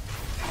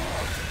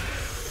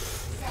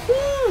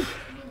 Woo!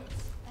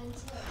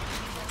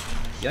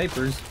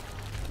 Yipers.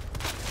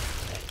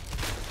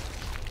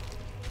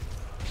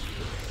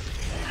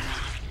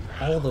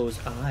 All those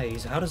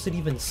eyes. How does it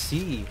even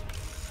see?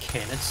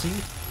 Can it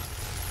see?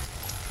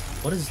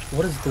 What does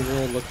the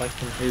world look like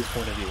from his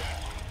point of view?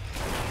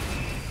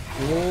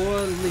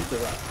 Oh, leap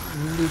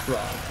rod. Leap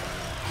rod.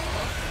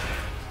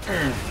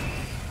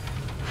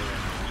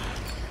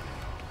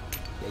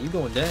 Yeah, you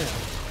going down.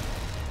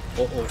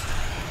 Uh-oh.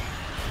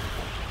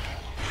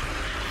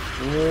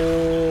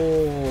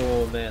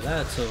 Oh, man,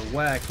 that's a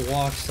whack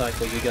walk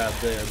cycle you got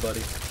there,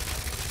 buddy.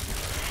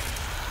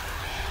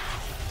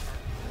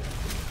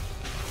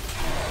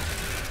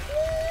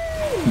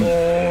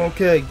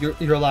 Okay,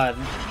 you're alive.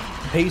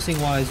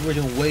 Pacing-wise, we're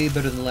doing way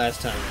better than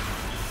last time.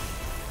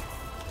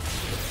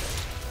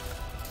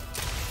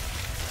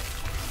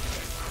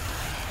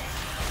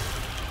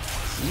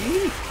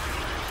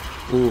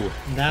 Ooh,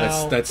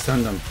 Now- that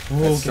stunned him.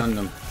 Okay. That stunned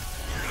him.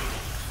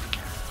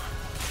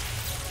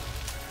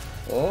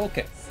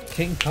 Okay,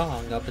 King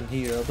Kong up in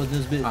here, up in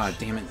this bitch. Ah,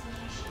 damn it.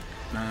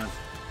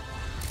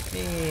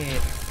 Yeah.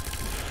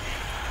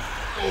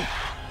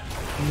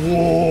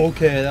 Whoa,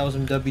 okay, that was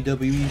some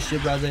WWE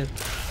shit right there.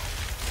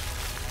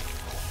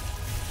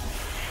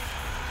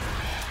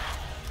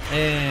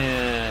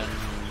 And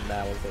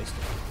that was wasted.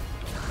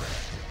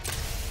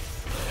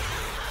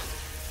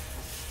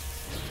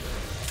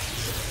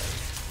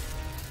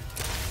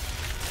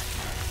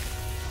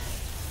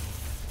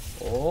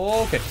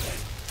 Okay.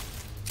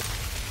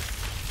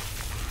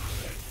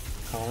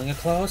 Calling it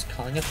close,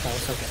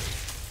 okay.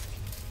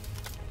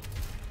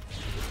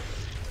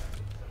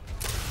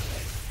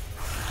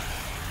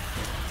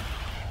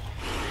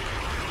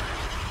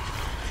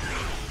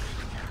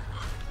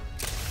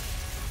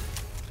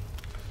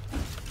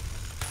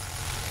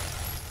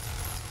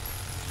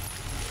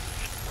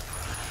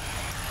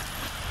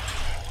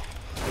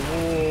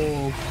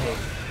 Okay.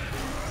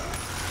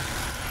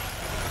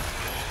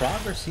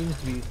 Progress seems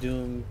to be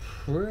doing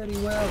pretty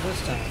well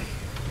this time.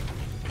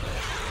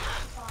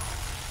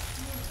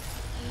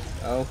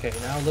 Okay,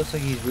 now it looks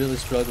like he's really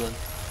struggling.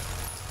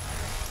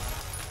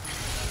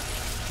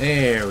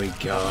 There we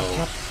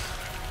go.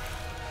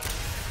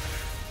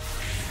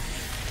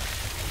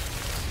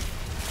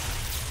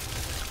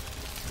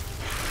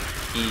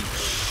 Eat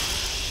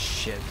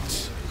shit.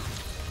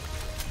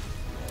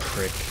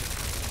 Prick.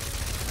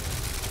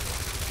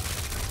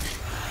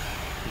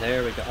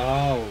 There we go.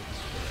 Oh,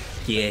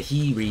 Yeah,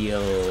 he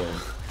real.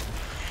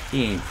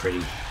 He ain't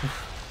pretty.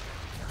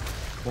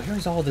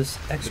 where's all this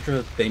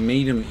extra? They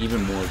made him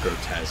even more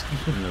grotesque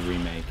in the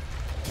remake.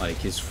 Like,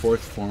 his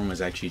fourth form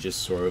was actually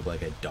just sort of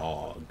like a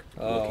dog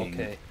Oh, looking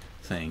okay.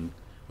 thing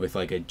with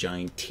like a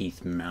giant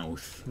teeth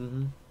mouth.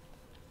 Mm-hmm.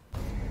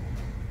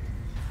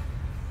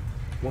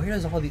 Where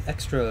does all the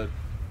extra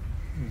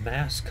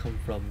mass come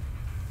from?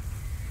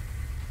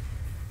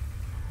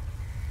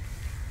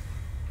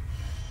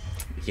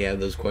 Yeah,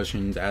 those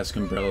questions ask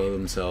Umbrella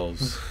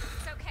themselves.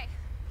 It's okay.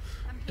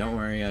 I'm here. Don't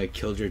worry, I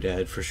killed your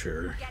dad for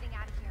sure. Getting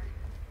out of here.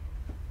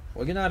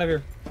 We're getting out of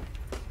here.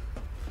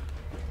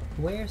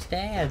 Where's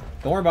Dad?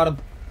 Don't worry about him.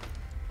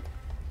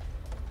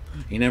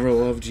 He never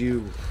loved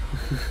you.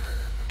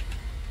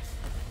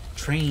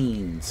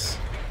 Trains.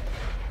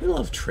 We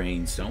love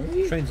trains, don't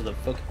we? Trains are the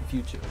fucking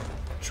future.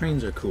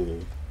 Trains are cool.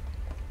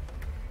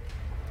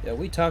 Yeah,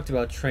 we talked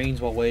about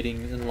trains while waiting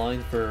in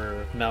line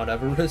for Mount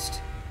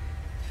Everest.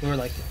 We were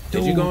like,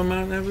 Did you go "Dude." on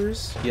Mount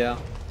Everest? Yeah.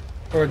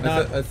 Or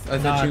not. I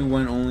thought not- you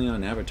went only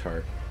on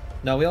Avatar.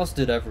 No, we also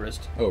did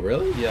Everest. Oh,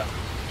 really? Yeah.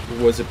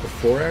 Was it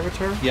before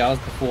Avatar? Yeah, I was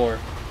before.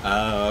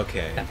 Oh,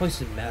 okay. That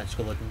place is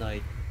magical at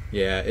night.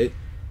 Yeah,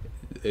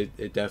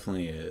 it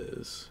definitely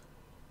is.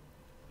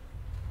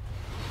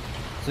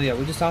 So yeah,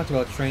 we just talked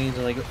about trains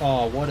and like,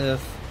 oh, what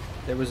if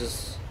there was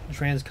this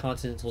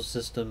transcontinental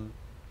system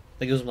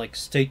that goes from like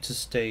state to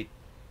state,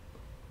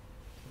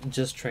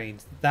 just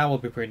trains. That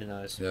would be pretty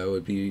nice.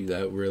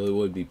 That really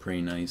would be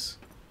pretty nice.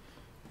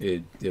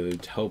 It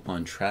would help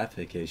on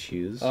traffic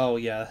issues. Oh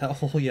yeah,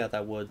 oh yeah,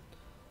 that would.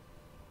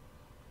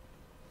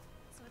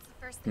 So what's the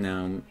first thing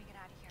Now- when we get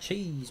out of here?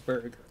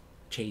 Cheeseburger.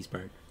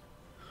 Cheeseburger.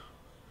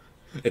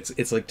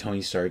 It's like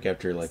Tony Stark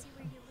after like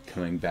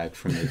coming back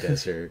from the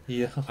desert.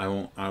 Yeah. I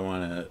want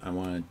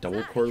a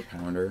double quarter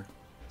pounder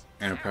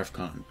and a press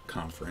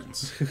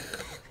conference. Really?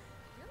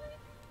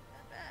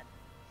 Not bad.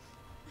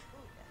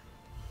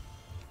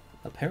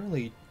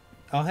 Apparently,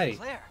 oh hey,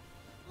 Claire,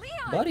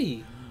 Leon!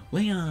 buddy.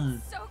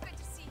 Leon. So good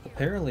to see you.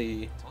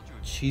 Apparently,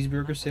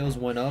 cheeseburger sales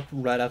went up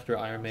right after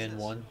Iron Man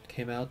 1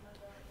 came out.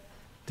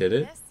 Did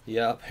it? This?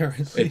 Yeah,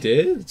 apparently. It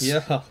did?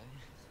 Yeah.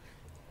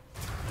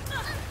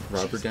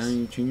 Robert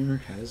Downey Jr.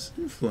 has What was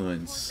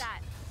influence. that?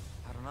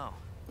 I don't know.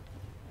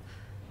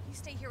 You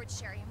stay here with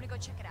Sherry. I'm gonna go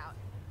check it out.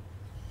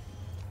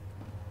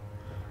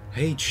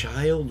 Hey,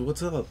 child,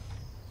 what's up?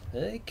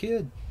 Hey,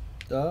 kid.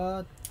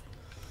 How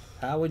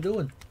we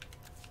doing?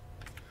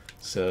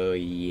 So,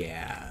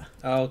 yeah.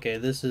 Okay,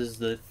 this is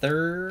the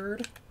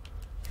third.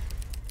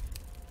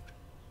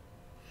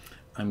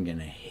 I'm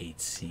gonna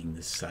hate seeing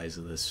the size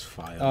of this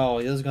file.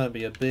 Oh, this is gonna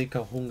be a big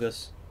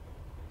kahungus.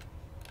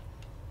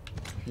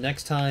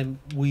 Next time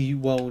we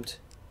won't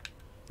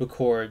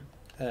record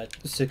at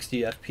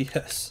 60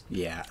 FPS.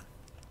 Yeah.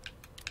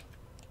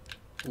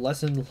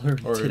 Lesson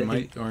learned Or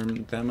today.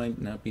 that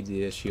might not be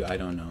the issue. I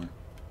don't know.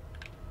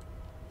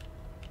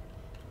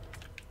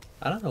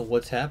 I don't know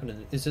what's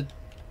happening. Is it?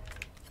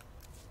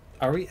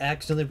 Are we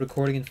accidentally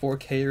recording in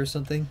 4K or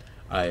something?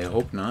 I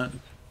hope not.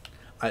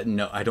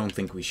 No, I don't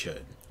think we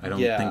should. I don't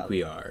Yeah. think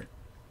we are.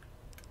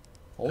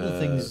 All the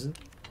things,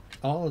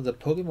 all of the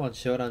Pokemon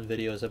Showdown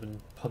videos have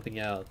been pumping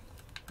out.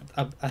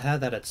 I had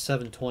that at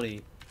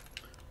 720.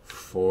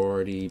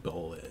 40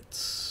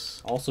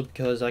 bullets. Also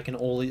because I can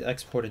only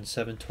export in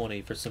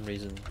 720 for some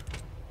reason.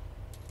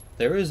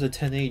 There is a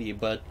 1080,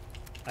 but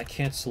I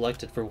can't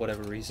select it for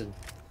whatever reason.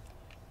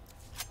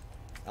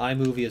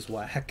 iMovie is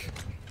whack.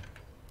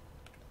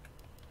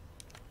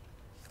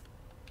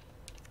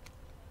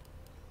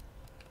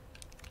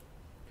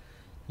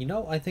 You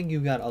know, I think you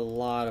got a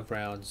lot of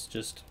rounds,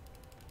 just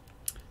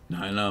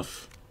Not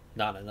enough.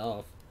 not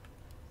enough.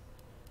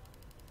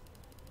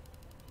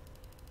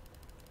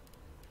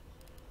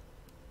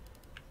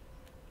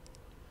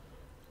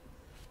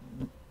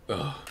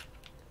 Ugh.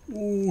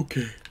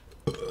 Okay.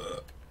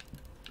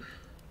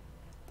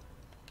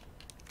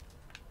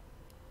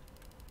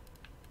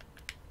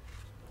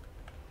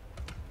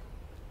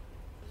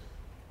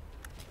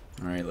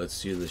 Alright,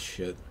 let's do this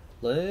shit.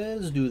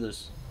 Let's do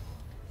this.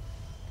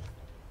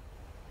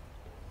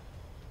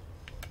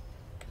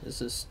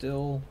 This is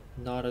still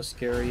not as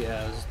scary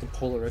as the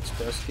Polar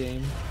Express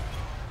game.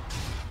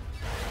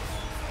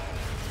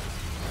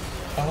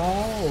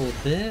 Oh,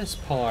 this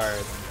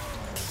part.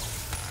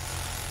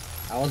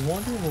 I was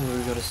wondering when we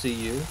were going to see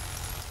you.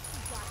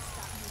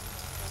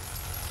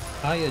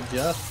 Hiya,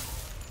 Jeff.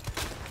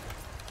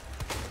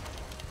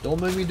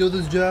 Don't make me do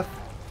this, Jeff.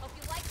 Hope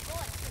you like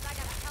bullets, 'cause I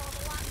got a hell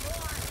of a lot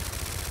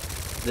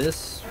more.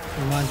 This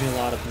reminds me a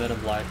lot of Men in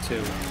Black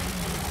 2.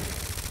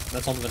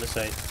 That's all I'm going to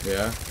say.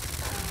 Yeah?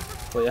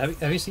 Wait,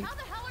 have you seen... How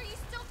the hell are you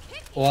still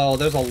kicking? Well,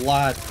 there's a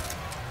lot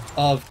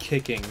of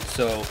kicking,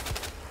 so...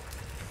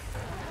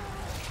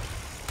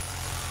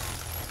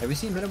 Have you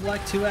seen Men in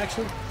Black 2,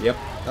 actually? Yep.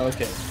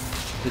 Okay.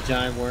 The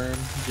giant worm,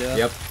 Jeff?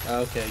 Yep.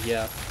 Okay,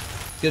 yeah.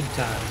 Good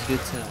times, good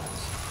times.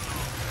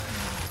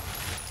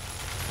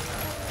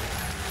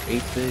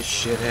 Ate this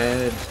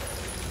shithead.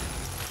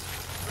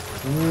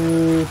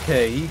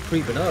 Okay, he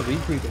creeping up, he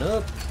creeping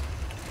up.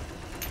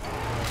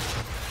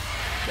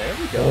 There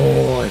we go.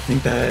 Oh, I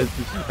think that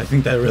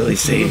really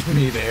saved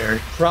me there.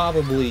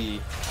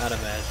 Probably, I'd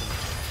imagine.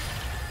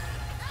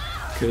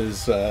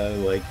 Cause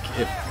like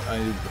if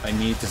I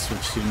need to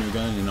switch to a new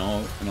gun and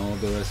all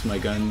the rest of my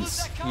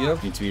guns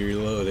Yep. need to be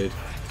reloaded.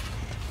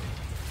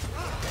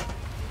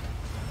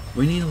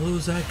 We need to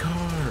lose that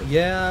car.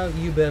 Yeah,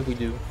 you bet we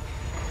do.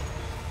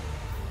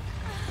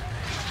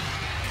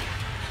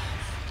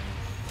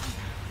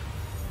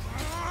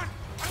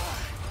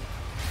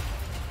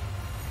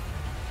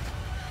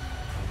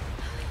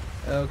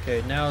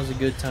 Okay, now is a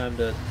good time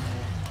to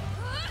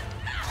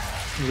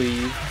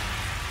leave.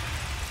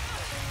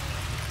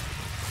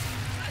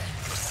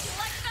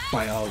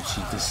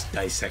 Biology just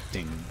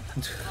dissecting.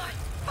 Did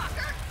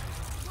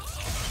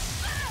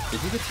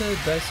you get to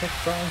dissect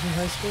frogs in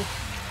high school?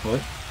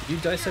 What? Did you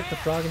dissect the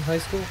frog in high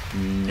school?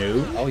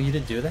 No. Oh, you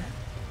didn't do that?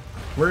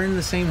 We're in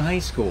the same high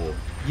school.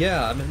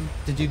 Yeah, I mean,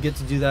 did you get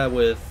to do that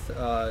with,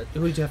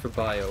 who did you have for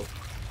bio?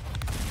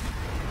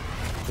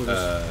 Was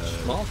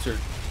it Schmaltz or?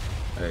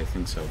 I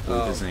think so.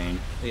 Blew his name.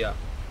 Yeah.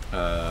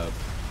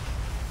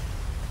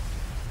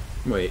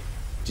 Wait.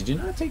 Did you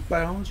not take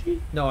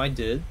biology? No, I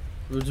did.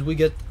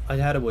 I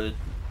had it with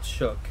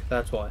Shook,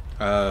 that's why.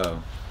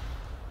 Oh.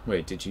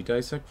 Wait, did you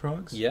dissect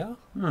frogs? Yeah?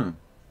 Hmm.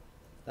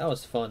 That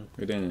was fun.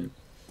 I didn't.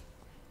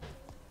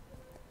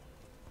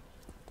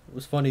 It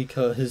was funny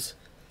because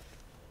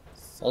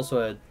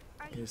also I had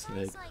Are you Is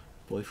guys like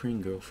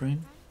boyfriend,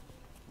 girlfriend?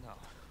 No.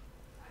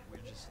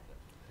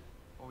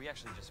 We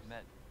actually just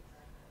met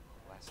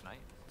last night.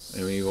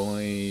 And we've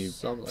only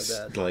something like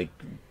that. like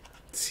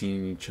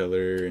seen each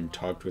other and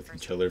talked with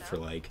each other for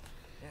like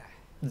Yeah.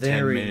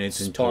 Very 10 minutes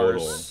in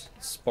sparse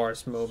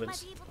He might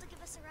moments. be able to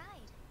give us a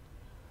ride.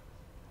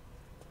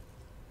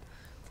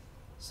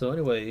 So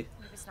anyway, Maybe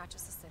it's not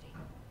just the city.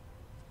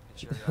 It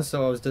sure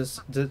so I was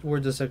we're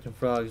dissecting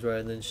frogs, right?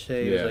 And then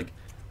Shay was Yeah. like,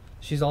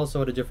 she's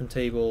also at a different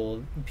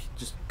table,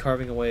 just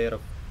carving away at a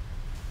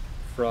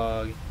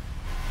frog.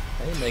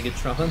 Hey,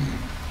 Megatron.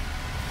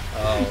 He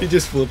Oh.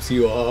 just flips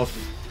you off.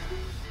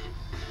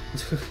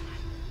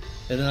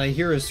 And then I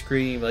hear a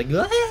scream like,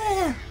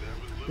 ah!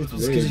 It's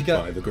because Raised you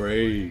got by the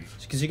grave.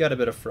 because you got a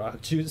bit of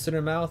frog juice in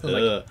her mouth. I'm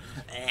like, Ugh.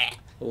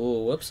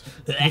 oh, whoops.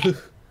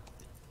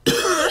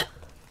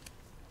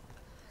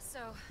 So,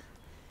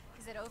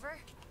 is it over?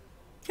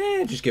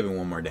 Just give it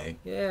one more day.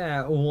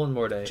 Yeah, one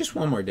more day. Just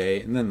one more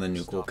day, and then the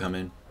nuke will come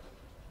in.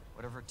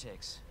 Whatever it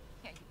takes.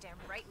 Yeah, you damn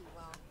right we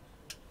will.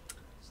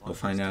 As long We'll as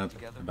we find stick out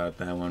together. about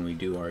that when we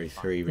do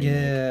RE3 remake.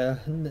 Yeah.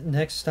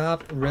 Next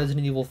stop,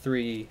 Resident Evil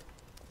 3.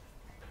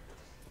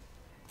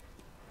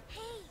 Hey,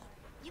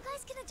 you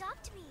guys can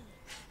adopt me.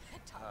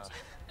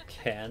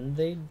 Can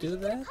they do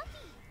that?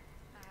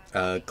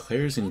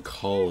 Claire's in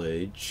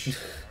college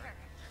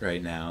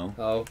right now,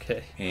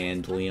 Okay.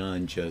 and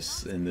and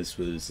this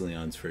was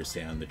Leon's first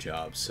day on the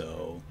job,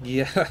 so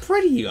Yeah,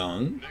 pretty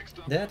young.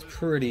 that's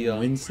pretty young.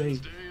 Wednesday.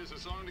 Today is a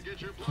song to get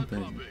your blood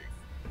Something. pumping.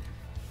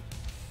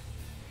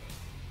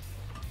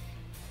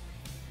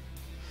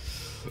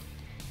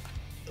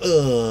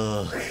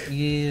 Ugh.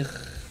 Yeah.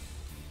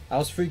 I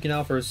was freaking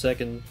out for a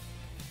second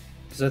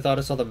because I thought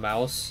I saw the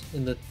mouse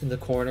in the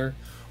corner.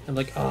 I'm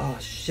like, oh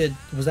shit,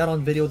 was that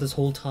on video this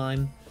whole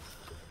time?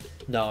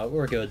 No,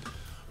 we're good.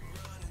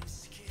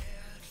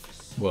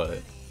 What?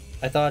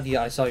 I thought,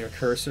 yeah, I saw your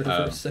cursor for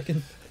Oh. a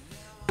second.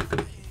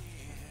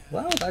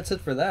 Well, that's it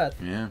for that.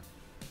 Yeah.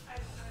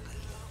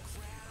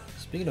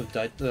 Speaking of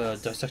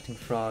dissecting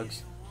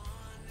frogs,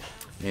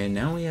 And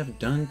now we have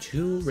done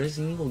 2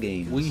 Resident Evil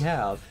games. we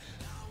have.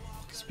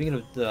 Speaking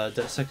of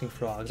dissecting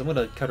frogs, I'm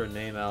gonna cut her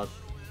name out,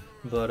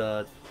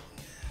 but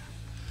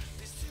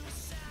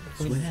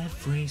Sweat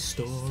free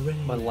story.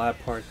 my lab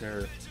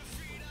partner.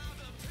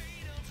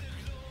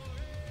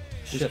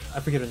 Shit, I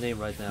forget her name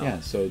right now. Yeah,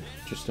 so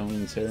just don't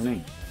even say her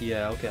name.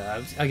 Yeah, okay.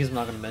 I guess I'm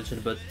not gonna mention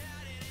it, but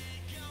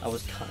I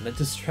was kind of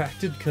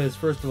distracted because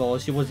first of all,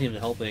 she wasn't even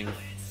helping.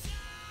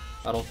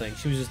 I don't think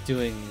she was just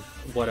doing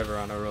whatever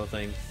on her own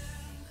thing.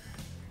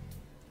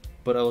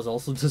 But I was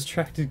also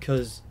distracted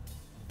because,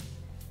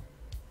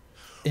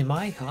 am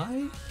I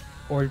high,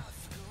 or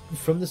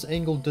from this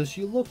angle does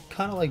she look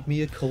kind of like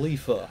Mia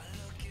Khalifa?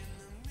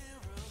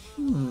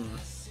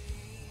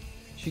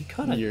 She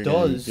kind of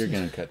does. You're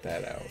gonna cut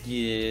that out.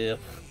 Yeah.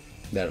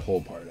 That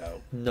whole part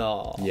out.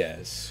 No.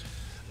 Yes.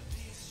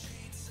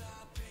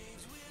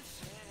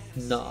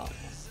 No.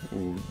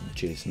 Ooh,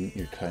 Jason,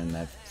 you're cutting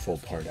that full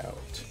part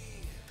out.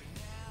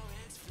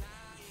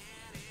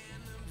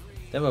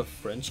 They have a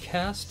French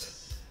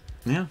cast.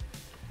 Yeah.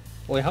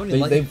 Wait, how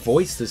many? They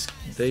voiced this.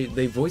 They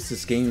voiced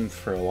this game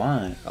for a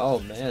lot. Oh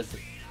man.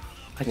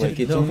 I Like didn't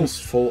it's know.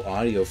 almost full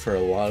audio for a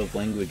lot of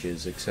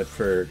languages, except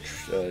for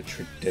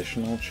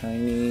traditional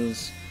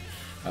Chinese,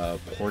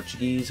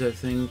 Portuguese, I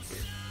think.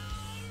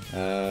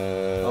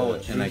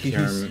 And I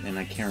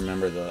jeez. can't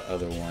remember the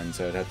other ones.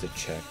 I'd have to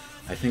check.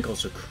 I think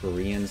also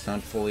Korean's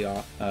not fully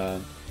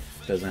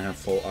doesn't have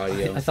full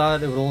audio. I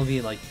thought it would only be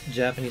in like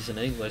Japanese and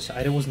English.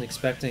 I wasn't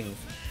expecting.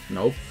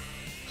 Nope.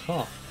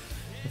 Huh.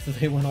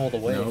 They went all the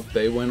way. Nope.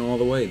 They went all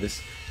the way.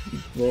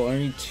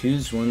 RE2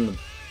 is one of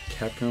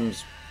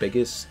Capcom's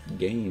biggest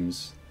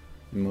games,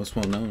 most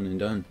well known and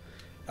done.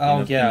 Oh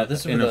And yeah, and,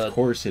 this is and for of the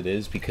course it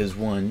is because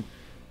who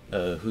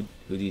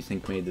do you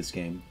think made this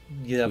game?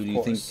 yeah, who of do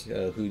course. you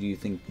think who do you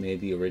think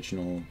made the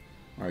original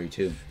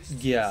RE2?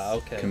 Yeah,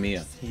 okay.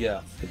 Kamiya.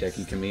 Yeah.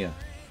 Hideki Kamiya.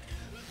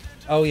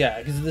 Oh yeah,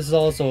 because this is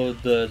also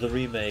the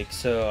remake,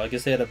 so I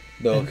guess they had an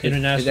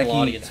international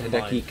audience in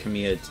Hideki mind.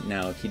 Kamiya.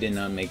 Now he did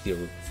not make the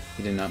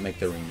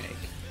remake.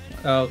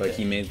 Oh, But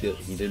okay.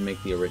 he did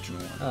make the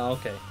original one. Oh,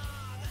 okay.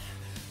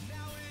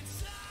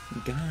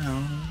 Go.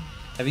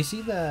 Have you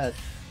seen the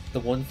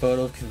one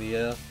photo of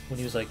Kamiya when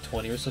he was like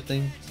 20 or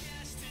something?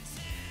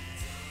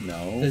 No.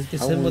 It's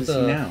How him old with is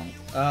he the-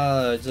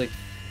 now? It's like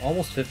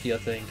almost 50, I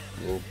think.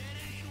 Well,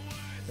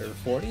 Or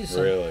 40s?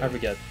 Really? I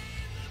forget.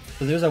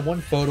 But there's that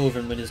one photo of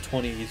him in his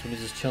 20s when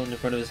he's just chilling in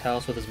front of his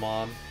house with his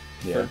mom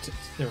yeah.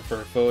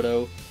 for a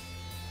photo.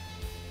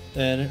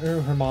 And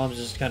her mom's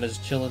just kind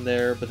of chilling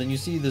there. But then you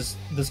see this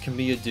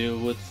Kamiya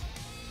dude with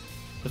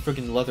the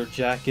freaking leather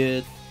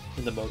jacket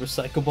and the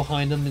motorcycle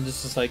behind him. And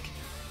it's just like,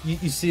 you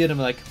see it and I'm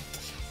like,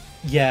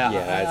 yeah, Yeah,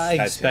 I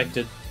that's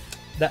expected.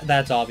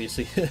 That's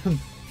obviously him.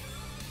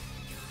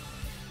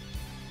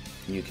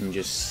 You can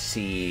just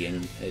see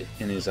in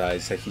his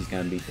eyes that he's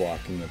gonna be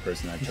blocking the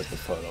person that took the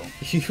photo.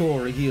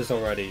 He is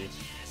already.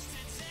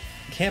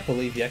 Can't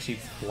believe he actually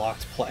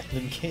blocked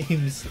Platinum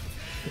Games.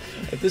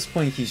 At this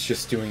point, he's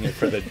just doing it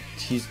for the.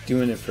 He's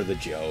doing it for the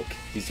joke.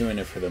 He's doing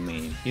it for the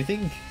meme. You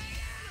think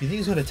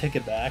he's gonna take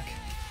it back?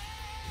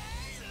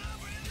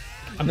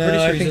 I'm No, pretty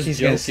sure I think he's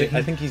gonna just joking. stick.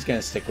 I think he's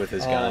gonna stick with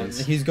his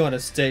guns. He's gonna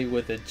stay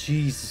with it.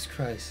 Jesus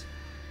Christ.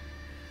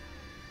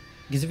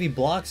 Because if he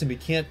blocks him, he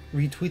can't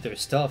retweet their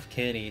stuff,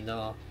 can he?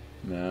 No.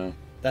 No.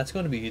 That's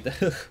gonna be.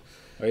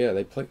 Oh yeah,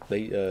 they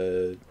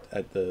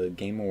at the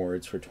Game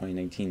Awards for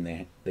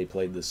 2019. They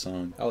played this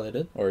song. Oh, they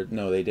did. Or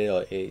no, they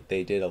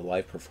did a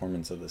live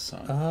performance of the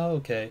song. Oh,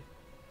 okay.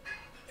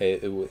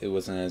 It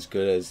wasn't as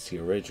good as the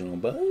original,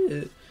 but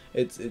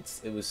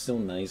it was still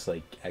nice,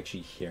 like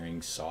actually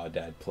hearing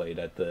Sawdad played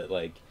at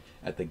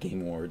the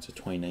Game Awards of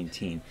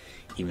 2019.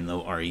 Even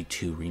though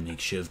RE2 remake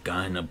should have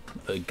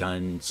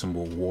gotten some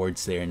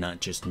awards there, not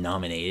just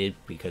nominated,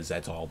 because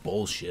that's all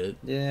bullshit.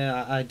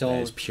 Yeah, I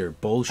That is don't. pure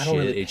bullshit.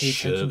 really It pay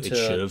should attention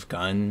to- have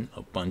gotten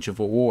a bunch of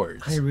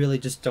awards. I really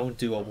just don't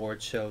do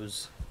award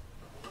shows.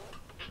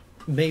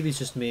 Maybe it's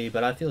just me,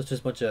 but I feel it's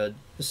just a bunch of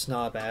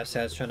snob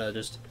asshats trying to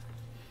just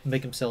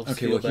make themselves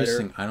Okay, feel well, here's the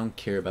better. thing. I don't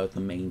care about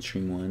the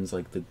mainstream ones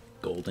like the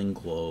Golden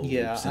Globes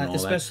Yeah, and all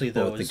especially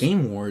that. But those. the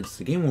Game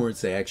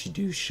Awards, they actually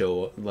do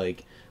show,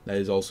 like, that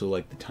is also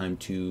like the time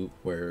too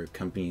where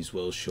companies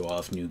will show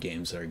off new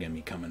games that are going to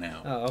be coming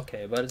out. Oh,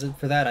 okay, but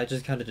for that, I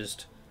just kind of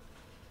just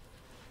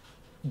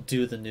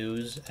do the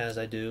news as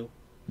I do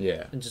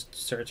Yeah. and just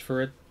search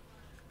for it.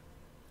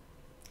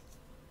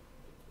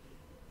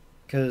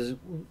 Because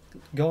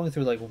going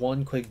through like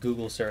one quick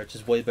Google search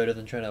is way better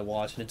than trying to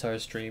watch an entire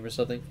stream or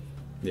something.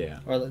 Yeah.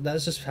 Or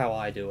that's just how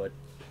I do it.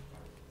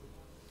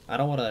 I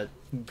don't want to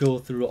go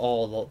through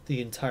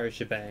the entire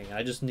shebang.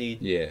 I just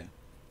need Yeah.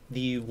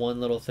 the one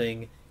little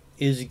thing.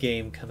 Is a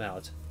game come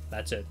out?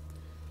 That's it.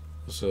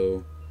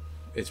 So,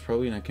 it's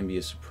probably not going to be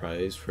a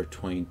surprise for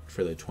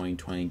the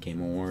 2020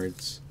 Game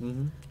Awards.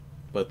 Mm-hmm.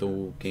 But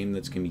the game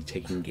that's going to be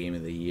taking Game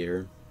of the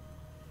Year,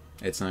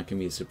 it's not going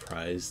to be a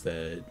surprise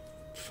that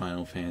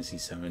Final Fantasy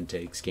VII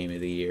takes Game of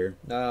the Year.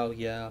 Oh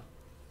yeah.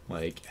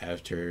 Like,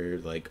 after,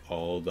 like,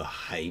 all the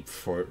hype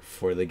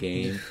for the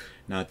game.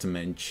 Not to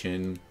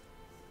mention,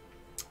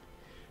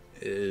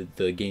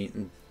 the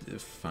game,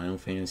 Final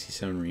Fantasy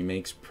VII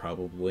Remake's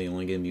probably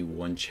only going to be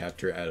one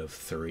chapter out of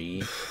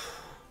 3.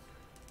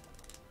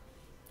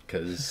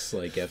 Because,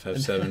 like,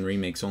 FF7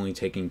 Remake's only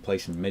taking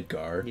place in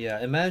Midgar. Yeah,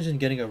 imagine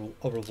getting a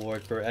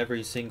reward for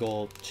every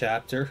single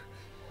chapter.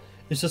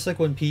 It's just like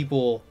when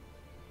people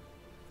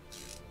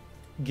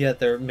get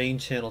their main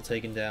channel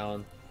taken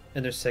down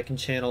and their second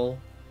channel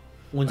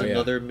wins Oh, yeah.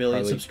 another million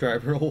Harley-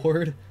 subscriber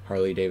award.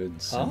 Harley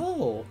Davidson.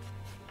 Oh,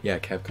 Yeah,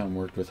 Capcom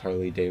worked with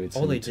Harley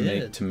Davidson Oh, they to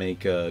did.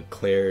 make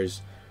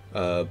Claire's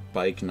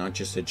bike not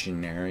just a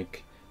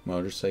generic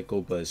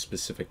motorcycle, but a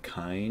specific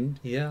kind.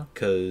 yeah.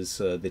 Because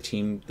the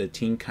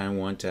team kind of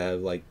want to have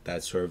like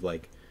that sort of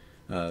like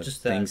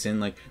Just that things in,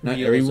 like not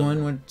realism.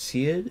 everyone would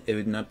see it. It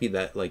would not be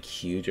that like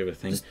huge of a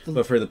thing, Just the-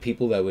 but for the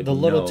people that would The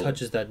little know-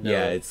 touches that know.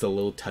 Yeah, it's the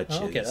little touches.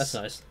 Oh, okay, that's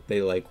nice.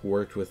 They like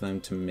worked with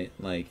them to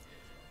like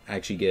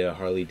actually get a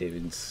Harley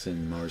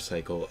Davidson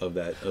motorcycle of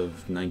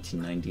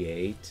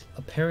 1998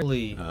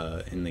 Apparently,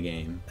 in the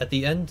game. at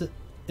the end,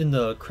 in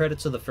the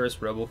credits of the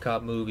first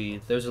RoboCop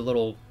movie, there's a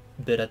little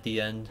bit at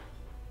the end,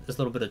 this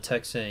little bit of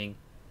text saying,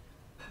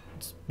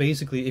 it's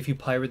basically, if you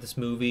pirate this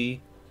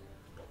movie,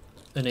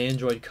 an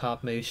android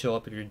cop may show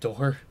up at your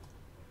door.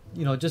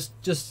 You know, just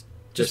Just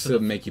for to the,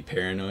 make you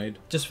paranoid.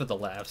 just for the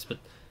laughs, but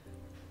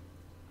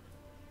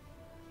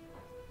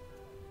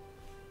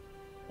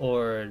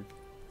or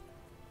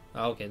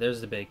okay,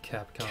 there's the big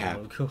Capcom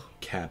logo.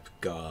 Cap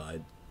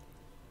God.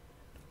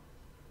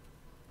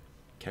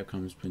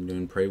 Capcom's been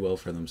doing pretty well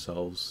for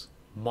themselves.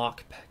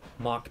 Mock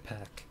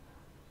pack.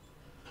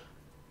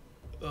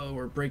 Oh,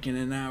 we're breaking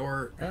an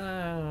hour.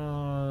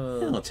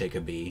 I'll take a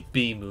B.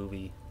 B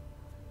movie.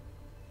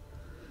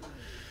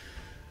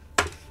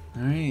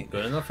 All right,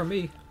 Good enough for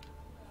me.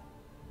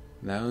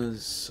 that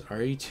was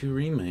RE2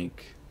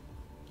 remake.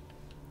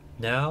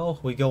 Now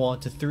we go on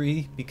to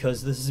 3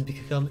 because this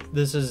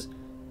is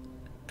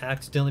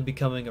accidentally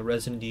becoming a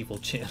Resident Evil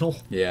channel.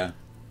 Yeah.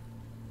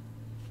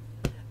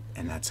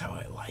 And that's how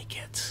I like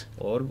it.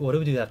 What do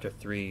we do after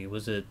 3?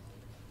 Was it?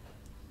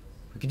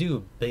 We could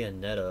do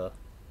Bayonetta,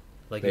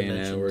 like you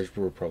Bayonetta, mentioned.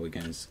 we're probably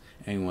gonna.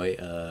 Anyway,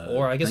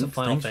 Or I guess a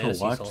Final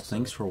Fantasy also.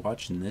 Thanks for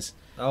watching this.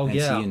 Oh and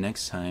yeah. see you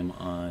next time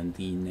on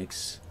the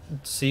next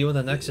See you in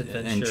the next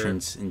adventure,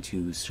 entrance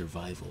into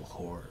survival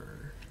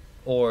horror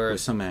or with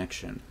some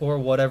action.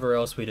 whatever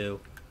else we do.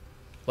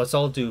 Let's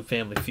all do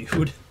Family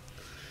Feud,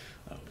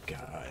 Oh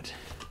God.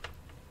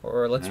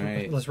 or let's All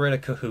right. write a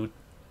Kahoot.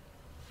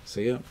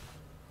 See ya.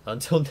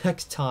 Until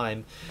next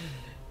time,